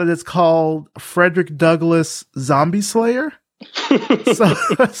starts out and it's called Frederick Douglass Zombie Slayer.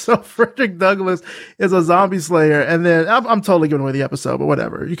 so Frederick Douglass is a zombie slayer. And then I'm totally giving away the episode, but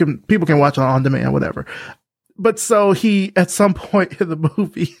whatever. People can watch it on demand, whatever. But so he, at some point in the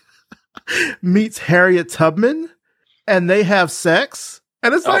movie, meets Harriet Tubman and they have sex.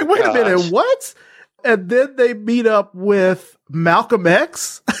 And it's like, wait a minute, what? And then they meet up with Malcolm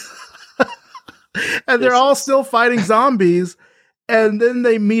X and they're all still fighting zombies. And then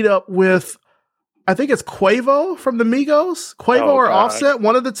they meet up with, I think it's Quavo from the Migos, or Offset,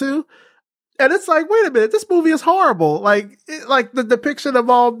 one of the two. And it's like, wait a minute, this movie is horrible. Like the depiction of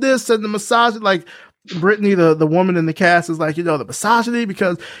all this and the misogyny, like Brittany, the woman in the cast is like, you know, the misogyny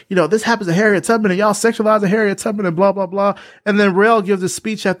because, you know, this happens to Harriet Tubman and y'all sexualizing Harriet Tubman and blah, blah, blah. And then Rel gives a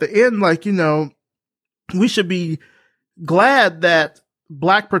speech at the end, like, you know, we should be glad that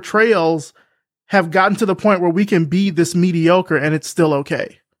black portrayals have gotten to the point where we can be this mediocre and it's still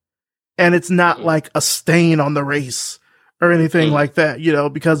okay. And it's not like a stain on the race or anything like that, you know,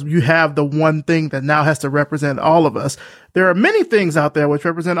 because you have the one thing that now has to represent all of us. There are many things out there which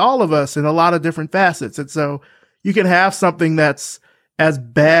represent all of us in a lot of different facets. And so you can have something that's as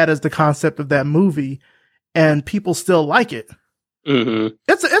bad as the concept of that movie and people still like it.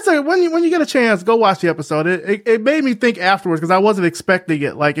 It's when you get a chance, go watch the episode. It made me think afterwards because I wasn't expecting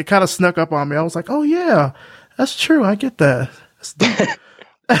it. Like it kind of snuck up on me. I was like, oh yeah, that's true. I get that.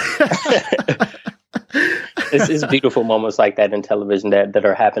 It's beautiful moments like that in television that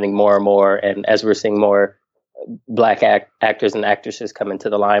are happening more and more. And as we're seeing more black actors and actresses come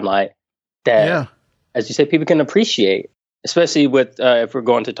into the limelight, that, as you say, people can appreciate, especially with if we're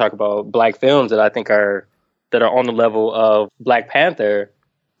going to talk about black films that I think are on the level of Black Panther,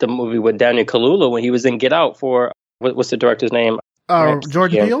 the movie with Daniel Kaluuya when he was in Get Out for, what's the director's name?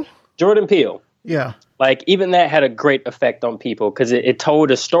 Jordan Peele? Jordan Peele. Yeah. Like, even that had a great effect on people because it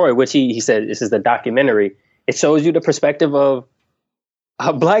told a story, which he said, this is the documentary. It shows you the perspective of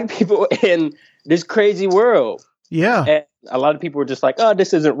black people in this crazy world. Yeah. And a lot of people were just like, oh,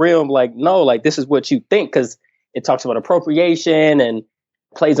 this isn't real. I'm like, no, like, this is what you think because it talks about appropriation and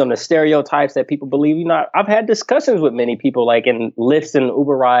plays on the stereotypes that people believe. You know, I've had discussions with many people, like in Lyft and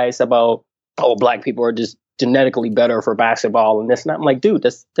Uber rides, about, oh, black people are just genetically better for basketball and this and that. I'm like, dude,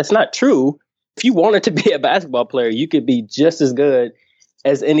 that's not true. If you wanted to be a basketball player, you could be just as good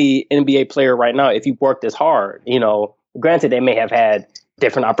as any NBA player right now if you worked as hard. You know, granted, they may have had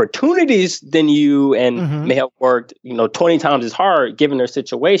different opportunities than you and may have worked, you know, 20 times as hard given their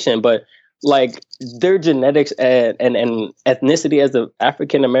situation, but like their genetics and ethnicity as an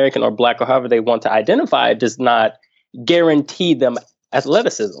African American or black or however they want to identify does not guarantee them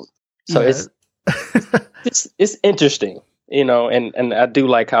athleticism. So it's interesting, you know, and I do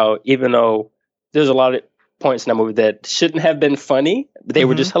like how even though there's a lot of points in that movie that shouldn't have been funny, but they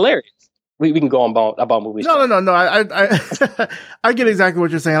were just hilarious. We can go on about movies. No. I get exactly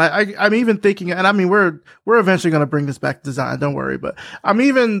what you're saying. I'm even thinking, and I mean, we're eventually going to bring this back to design. Don't worry. But I'm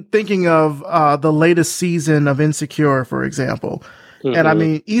even thinking of the latest season of Insecure, for example. And I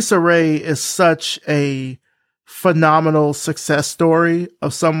mean, Issa Rae is such a phenomenal success story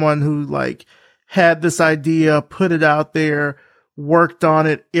of someone who like had this idea, put it out there, worked on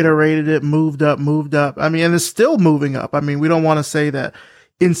it, iterated it, moved up. I mean, and it's still moving up. I mean, we don't want to say that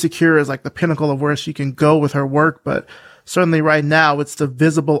Insecure is like the pinnacle of where she can go with her work, but certainly right now it's the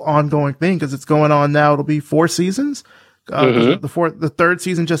visible ongoing thing because it's going on now. It'll be 4 seasons. The third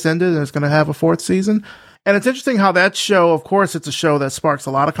season just ended and it's going to have a 4th season. And it's interesting how that show, of course, it's a show that sparks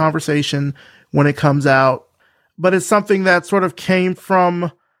a lot of conversation when it comes out, but it's something that sort of came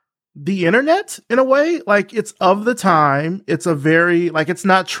from the internet in a way. Like, it's of the time. It's a very, like, it's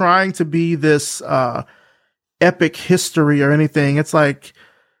not trying to be this epic history or anything. It's like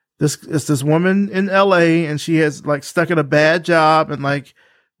this woman in LA, and she has like stuck in a bad job and like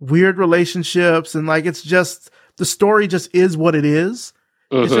weird relationships, and like it's just, the story just is what it is.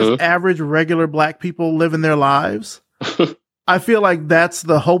 It's just average, regular Black people living their lives. I feel like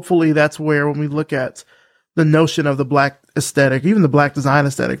hopefully that's where, when we look at the notion of the Black aesthetic, even the Black design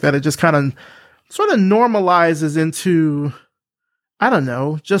aesthetic, that it just kind of sort of normalizes into, I don't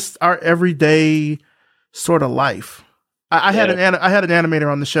know, just our everyday sort of life. I had an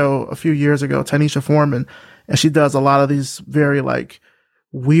animator on the show a few years ago, Tanisha Foreman, and she does a lot of these very like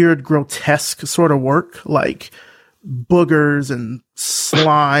weird, grotesque sort of work, like boogers and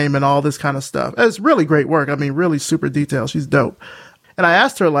slime and all this kind of stuff. It's really great work. I mean, really super detailed. She's dope. And I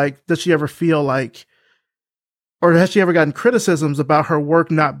asked her, like, does she ever feel like, or has she ever gotten criticisms about her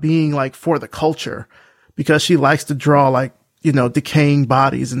work not being like for the culture, because she likes to draw like, you know, decaying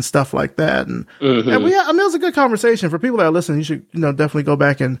bodies and stuff like that. And, and it was a good conversation. For people that are listening, you should, you know, definitely go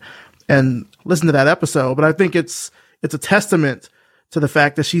back and listen to that episode. But I think it's a testament to the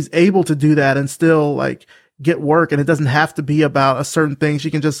fact that she's able to do that and still like get work, and it doesn't have to be about a certain thing. She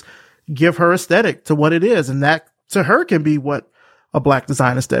can just give her aesthetic to what it is, and that to her can be what a Black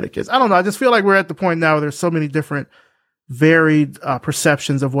design aesthetic is. I don't know. I just feel like we're at the point now where there's so many different varied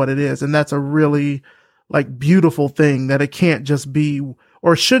perceptions of what it is, and that's a really like beautiful thing, that it can't just be,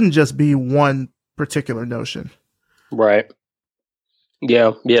 or shouldn't just be, one particular notion. Right.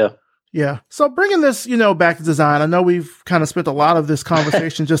 Yeah. So bringing this, you know, back to design, I know we've kind of spent a lot of this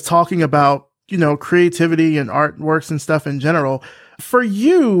conversation just talking about, you know, creativity and artworks and stuff in general. For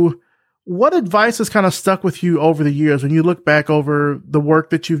you, what advice has kind of stuck with you over the years when you look back over the work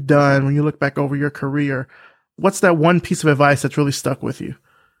that you've done, when you look back over your career? What's that one piece of advice that's really stuck with you?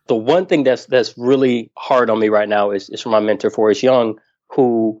 The one thing that's really hard on me right now is from my mentor, Forrest Young,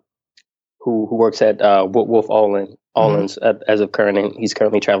 who works at Wolf Ollens as of current. He's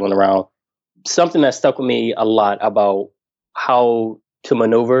currently traveling around. Something that stuck with me a lot about how to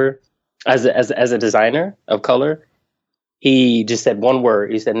maneuver as a designer of color. He just said one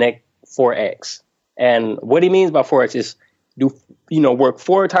word. He said, Nick, 4X. And what he means by 4X is work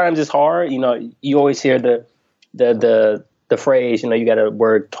 4 times as hard. You know, you always hear the phrase, you know, you got to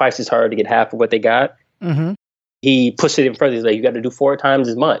work twice as hard to get half of what they got. He pushed it in further. He's like, you got to do 4 times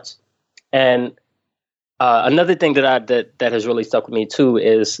as much. And another thing that has really stuck with me too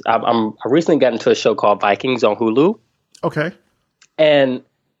is I recently got into a show called Vikings on Hulu. Okay. And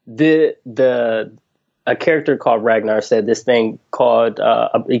a character called Ragnar said this thing called,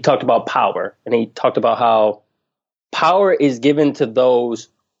 he talked about power, and he talked about how power is given to those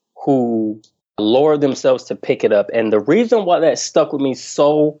who lower themselves to pick it up. And the reason why that stuck with me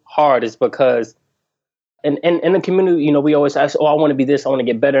so hard is because in the community, you know, we always ask, I want to be this, I want to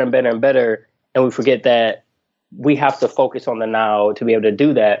get better and better and better. And we forget that we have to focus on the now to be able to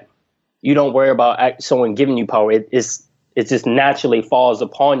do that. You don't worry about someone giving you power. It just naturally falls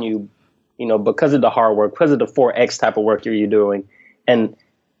upon you, you know, because of the hard work, because of the 4X type of work you're doing. And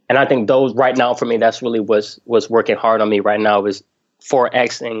I think those right now for me, that's really what's working hard on me right now, is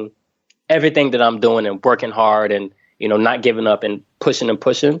 4Xing everything that I'm doing and working hard and, you know, not giving up and pushing.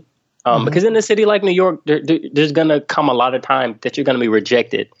 Because in a city like New York, there's going to come a lot of time that you're going to be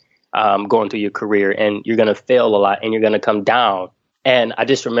rejected going through your career, and you're going to fail a lot, and you're going to come down. And I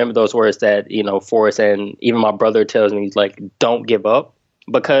just remember those words that, you know, Forrest and even my brother tells me, he's like, don't give up,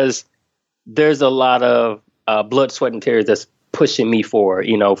 because there's a lot of blood, sweat, and tears that's pushing me forward,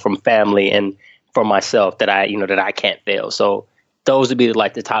 you know, from family and from myself, that I can't fail. So those would be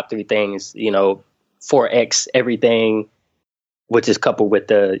like the top 3 things, you know, 4X everything, which is coupled with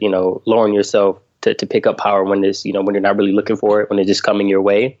the, you know, lowering yourself to pick up power when this, you know, when you're not really looking for it, when it's just coming your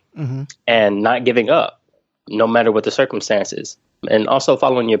way, and not giving up no matter what the circumstances, and also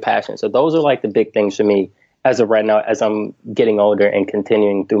following your passion. So those are like the big things for me as of right now, as I'm getting older and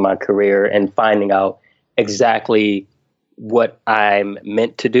continuing through my career and finding out exactly what I'm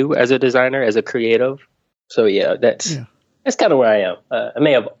meant to do as a designer, as a creative. So yeah, that's kind of where I am. I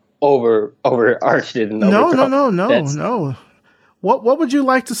may have overarched it. No. What would you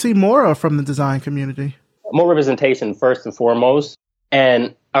like to see more of from the design community? More representation, first and foremost,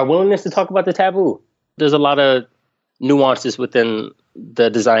 and our willingness to talk about the taboo. There's a lot of nuances within the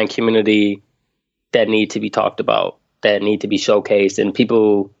design community that need to be talked about, that need to be showcased. And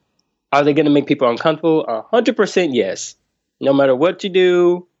people, are they going to make people uncomfortable? 100% yes. No matter what you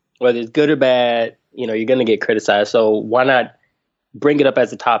do, whether it's good or bad, you know, you're going to get criticized. So why not bring it up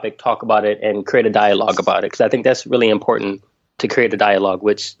as a topic, talk about it, and create a dialogue about it? Because I think that's really important, to create a dialogue,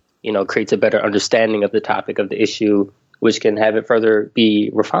 which creates a better understanding of the topic of the issue, which can have it further be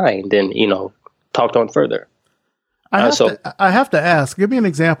refined and, talked on further. I have to ask, give me an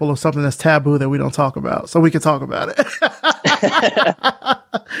example of something that's taboo that we don't talk about so we can talk about it.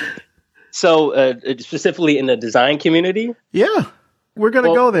 So specifically in the design community? Yeah, we're going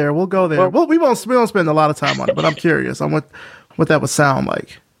to go there. We'll go there. Well, we won't spend a lot of time on it, but I'm curious on what that would sound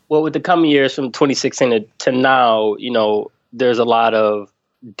like. Well, with the coming years from 2016 to now, there's a lot of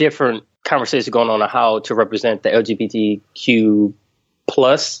different conversations going on how to represent the LGBTQ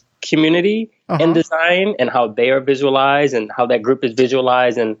plus community in design and how they are visualized and how that group is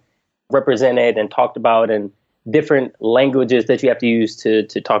visualized and represented and talked about, and different languages that you have to use to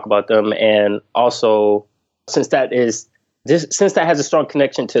talk about them. And also, since that has a strong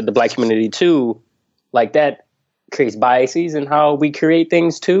connection to the Black community too, like that creates biases in how we create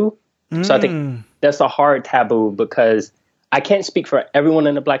things too. So I think that's a hard taboo, because I can't speak for everyone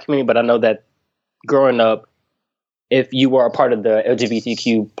in the Black community, but I know that growing up, if you were a part of the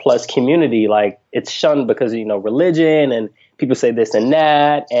LGBTQ plus community, like it's shunned because, religion, and people say this and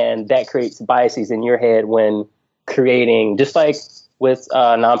that creates biases in your head when creating, just like with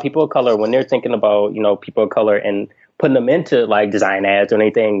non-people of color, when they're thinking about, people of color and putting them into like design ads or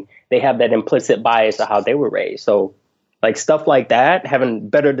anything, they have that implicit bias of how they were raised. So like stuff like that, having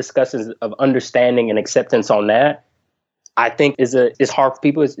better discussions of understanding and acceptance on that, I think is hard for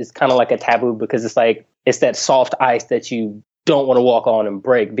people. It's kind of like a taboo, because it's like, it's that soft ice that you don't want to walk on and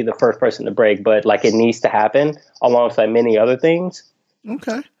be the first person to break, but like it needs to happen alongside many other things.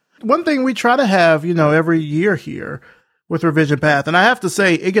 Okay. One thing we try to have, every year here with Revision Path, and I have to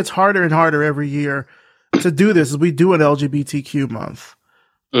say it gets harder and harder every year to do this, is we do an LGBTQ month.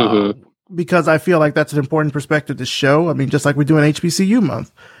 Because I feel like that's an important perspective to show. I mean, just like we do an HBCU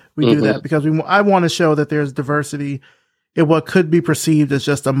month, we do that because I want to show that there's diversity in what could be perceived as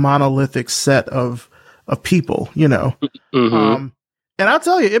just a monolithic set of people, and I'll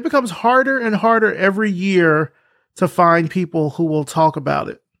tell you, it becomes harder and harder every year to find people who will talk about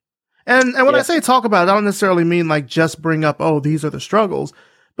it. And when I say talk about it, I don't necessarily mean like just bring up, oh, these are the struggles,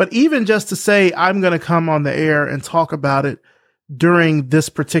 but even just to say, I'm going to come on the air and talk about it during this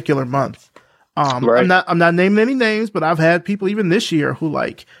particular month. I'm not naming any names, but I've had people even this year who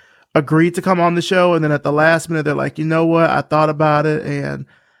like agreed to come on the show, and then at the last minute, they're like, you know what? I thought about it, and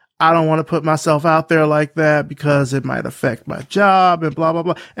I don't want to put myself out there like that because it might affect my job and blah, blah,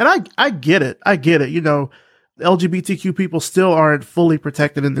 blah. And I get it. LGBTQ people still aren't fully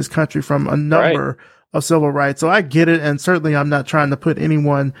protected in this country from a number of civil rights. So I get it. And certainly I'm not trying to put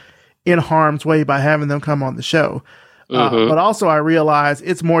anyone in harm's way by having them come on the show. But also I realize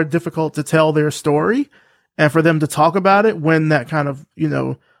it's more difficult to tell their story and for them to talk about it when that kind of,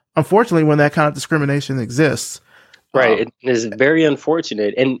 unfortunately, when that kind of discrimination exists. Right. It is very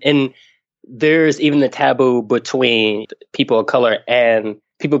unfortunate. And there's even the taboo between people of color and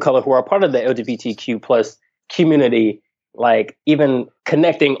people of color who are part of the LGBTQ plus community, like even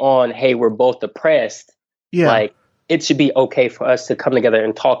connecting on, hey, we're both oppressed. Yeah. Like it should be okay for us to come together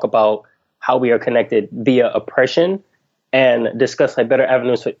and talk about how we are connected via oppression and discuss like better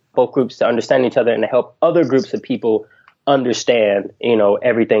avenues for both groups to understand each other and to help other groups of people understand,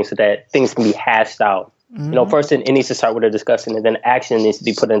 everything so that things can be hashed out. First it needs to start with a discussion, and then action needs to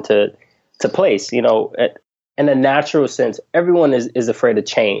be put into place. In a natural sense, everyone is afraid of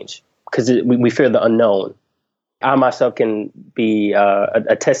change because we fear the unknown. I myself can be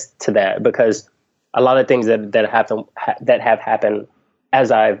attest to that, because a lot of things that have happened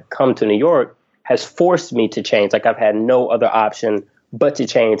as I've come to New York has forced me to change. Like I've had no other option but to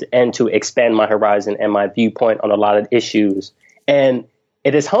change and to expand my horizon and my viewpoint on a lot of issues. And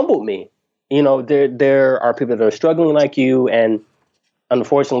it has humbled me. There are people that are struggling like you. And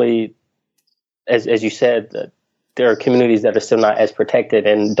unfortunately, as you said, there are communities that are still not as protected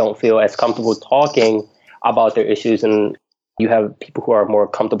and don't feel as comfortable talking about their issues. And you have people who are more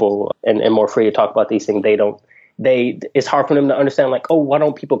comfortable and more free to talk about these things. It's hard for them to understand, like, oh, why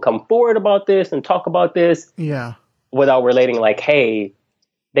don't people come forward about this and talk about this? Yeah. Without relating, like, hey,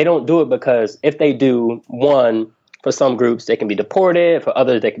 they don't do it because if they do, one, for some groups, they can be deported. For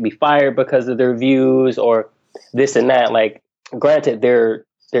others, they can be fired because of their views or this and that. Like, granted, there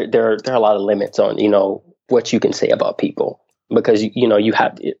are a lot of limits on, what you can say about people, because, you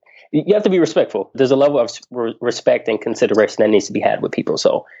have to be respectful. There's a level of respect and consideration that needs to be had with people.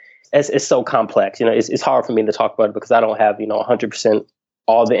 So it's so complex. It's hard for me to talk about it because I don't have, 100%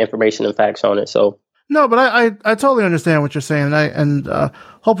 all the information and facts on it. So. No, but I totally understand what you're saying. And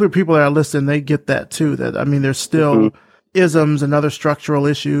hopefully people that are listening, they get that too. That, there's still isms and other structural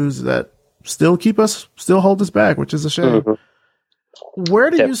issues that still hold us back, which is a shame. Where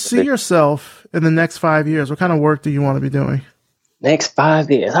do you see yourself in the next 5 years? What kind of work do you want to be doing? Next 5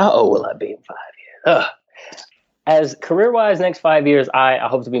 years? How old will I be in 5 years? As career-wise, next 5 years, I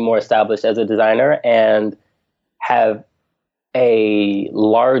hope to be more established as a designer and have a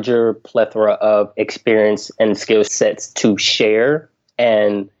larger plethora of experience and skill sets to share.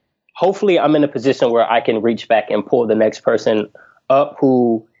 And hopefully I'm in a position where I can reach back and pull the next person up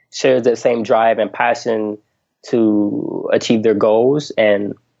who shares that same drive and passion to achieve their goals.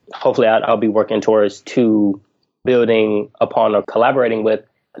 And hopefully I'll be working towards building upon or collaborating with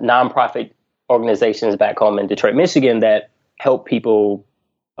nonprofit organizations back home in Detroit, Michigan that help people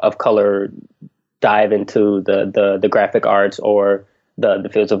of color dive into the graphic arts or the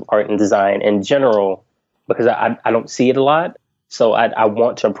fields of art and design in general, because I don't see it a lot. So I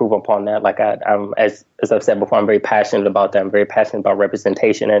want to improve upon that. Like I'm as I've said before, I'm very passionate about that. I'm very passionate about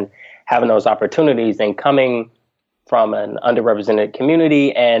representation and having those opportunities, and coming from an underrepresented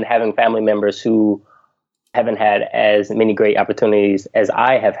community and having family members who haven't had as many great opportunities as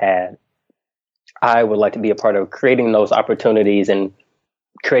I have had. I would like to be a part of creating those opportunities and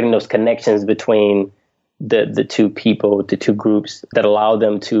creating those connections between the two people, the two groups, that allow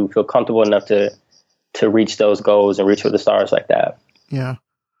them to feel comfortable enough to reach those goals and reach for the stars like that. Yeah.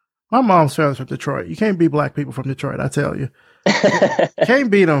 My mom's family's from Detroit. You can't beat black people from Detroit, I tell you.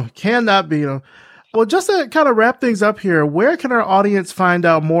 Can't beat them. Cannot beat them. Well, just to kind of wrap things up here, where can our audience find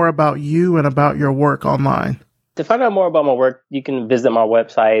out more about you and about your work online? To find out more about my work, you can visit my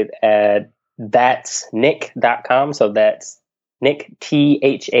website at thatsnick.com. So that's Nick,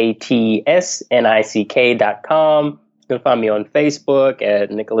 THATSNICK.com. You can find me on Facebook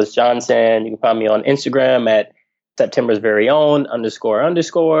at Nicholas Johnson. You can find me on Instagram at September's Very Own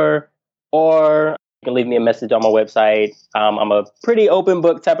 __, or you can leave me a message on my website. I'm a pretty open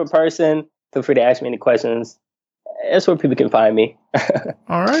book type of person. Feel free to ask me any questions. That's where people can find me.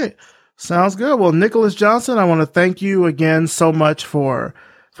 All right. Sounds good. Well, Nicholas Johnson, I want to thank you again so much for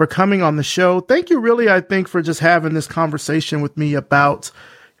coming on the show. Thank you really, I think, for just having this conversation with me about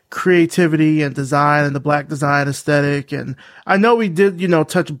creativity and design and the Black design aesthetic. And I know we did,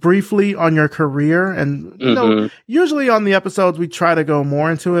 touch briefly on your career, and, usually on the episodes, we try to go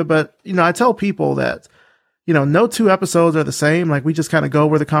more into it. But, I tell people that, no two episodes are the same. Like, we just kind of go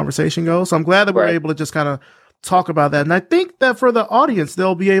where the conversation goes. So I'm glad that we're able to just kind of talk about that. And I think that for the audience,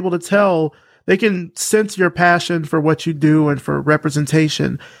 they'll be able to tell, they can sense your passion for what you do and for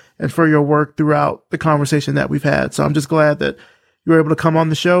representation and for your work throughout the conversation that we've had. So I'm just glad that you were able to come on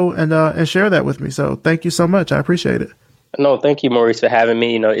the show and share that with me. So thank you so much. I appreciate it. No, thank you, Maurice, for having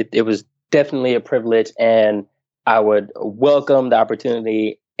me. It was definitely a privilege, and I would welcome the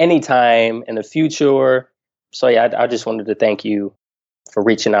opportunity anytime in the future. So yeah, I just wanted to thank you for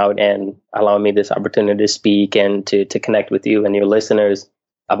reaching out and allowing me this opportunity to speak and to connect with you and your listeners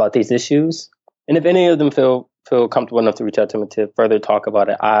about these issues. And if any of them feel comfortable enough to reach out to me to further talk about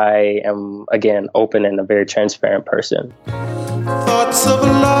it, I am, again, open and a very transparent person. Thoughts of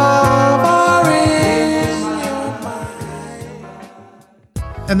love are in your mind.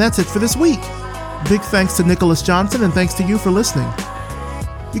 And that's it for this week. Big thanks to Nicholas Johnson, and thanks to you for listening.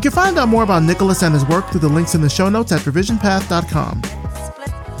 You can find out more about Nicholas and his work through the links in the show notes at revisionpath.com.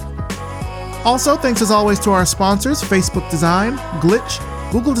 Also, thanks as always to our sponsors, Facebook Design, Glitch,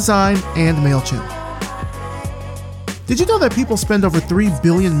 Google Design, and MailChimp. Did you know that people spend over 3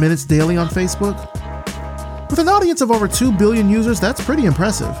 billion minutes daily on Facebook? With an audience of over 2 billion users, that's pretty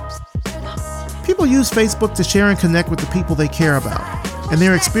impressive. People use Facebook to share and connect with the people they care about, and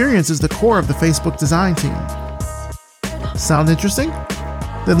their experience is the core of the Facebook design team. Sound interesting?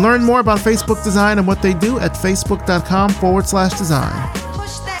 Then learn more about Facebook Design and what they do at facebook.com/design.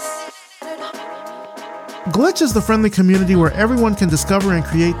 Glitch is the friendly community where everyone can discover and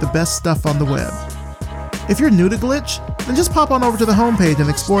create the best stuff on the web. If you're new to Glitch, then just pop on over to the homepage and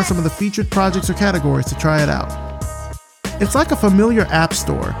explore some of the featured projects or categories to try it out. It's like a familiar app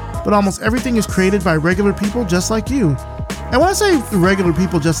store, but almost everything is created by regular people just like you. And when I say regular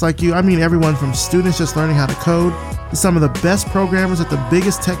people just like you, I mean everyone from students just learning how to code to some of the best programmers at the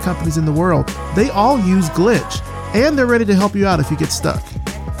biggest tech companies in the world. They all use Glitch, and they're ready to help you out if you get stuck.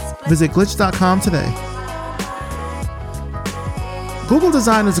 Visit glitch.com today. Google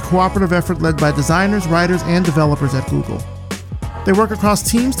Design is a cooperative effort led by designers, writers, and developers at Google. They work across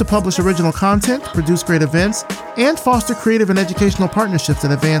teams to publish original content, produce great events, and foster creative and educational partnerships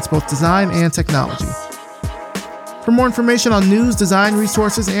that advance both design and technology. For more information on news, design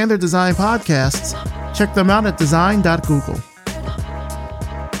resources, and their design podcasts, check them out at design.google.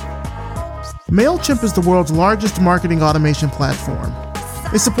 MailChimp is the world's largest marketing automation platform.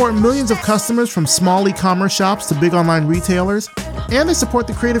 They support millions of customers from small e-commerce shops to big online retailers, and they support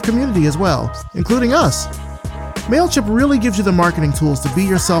the creative community as well, including us. MailChimp really gives you the marketing tools to be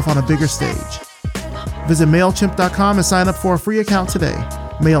yourself on a bigger stage. Visit MailChimp.com and sign up for a free account today.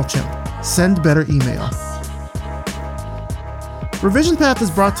 MailChimp. Send better email. Revision Path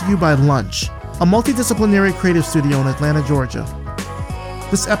is brought to you by Lunch, a multidisciplinary creative studio in Atlanta, Georgia.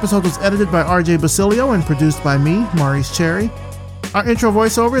 This episode was edited by RJ Basilio and produced by me, Maurice Cherry. Our intro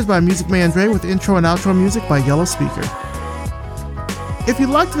voiceover is by Music Man Dre with intro and outro music by Yellow Speaker. If you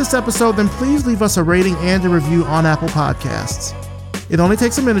liked this episode, then please leave us a rating and a review on Apple Podcasts. It only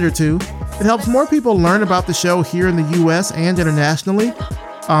takes a minute or two. It helps more people learn about the show here in the US and internationally.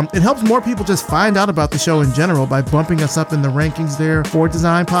 It helps more people just find out about the show in general by bumping us up in the rankings there for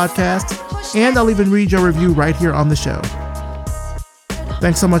Design Podcasts. And I'll even read your review right here on the show.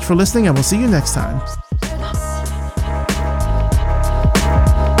 Thanks so much for listening, and we'll see you next time.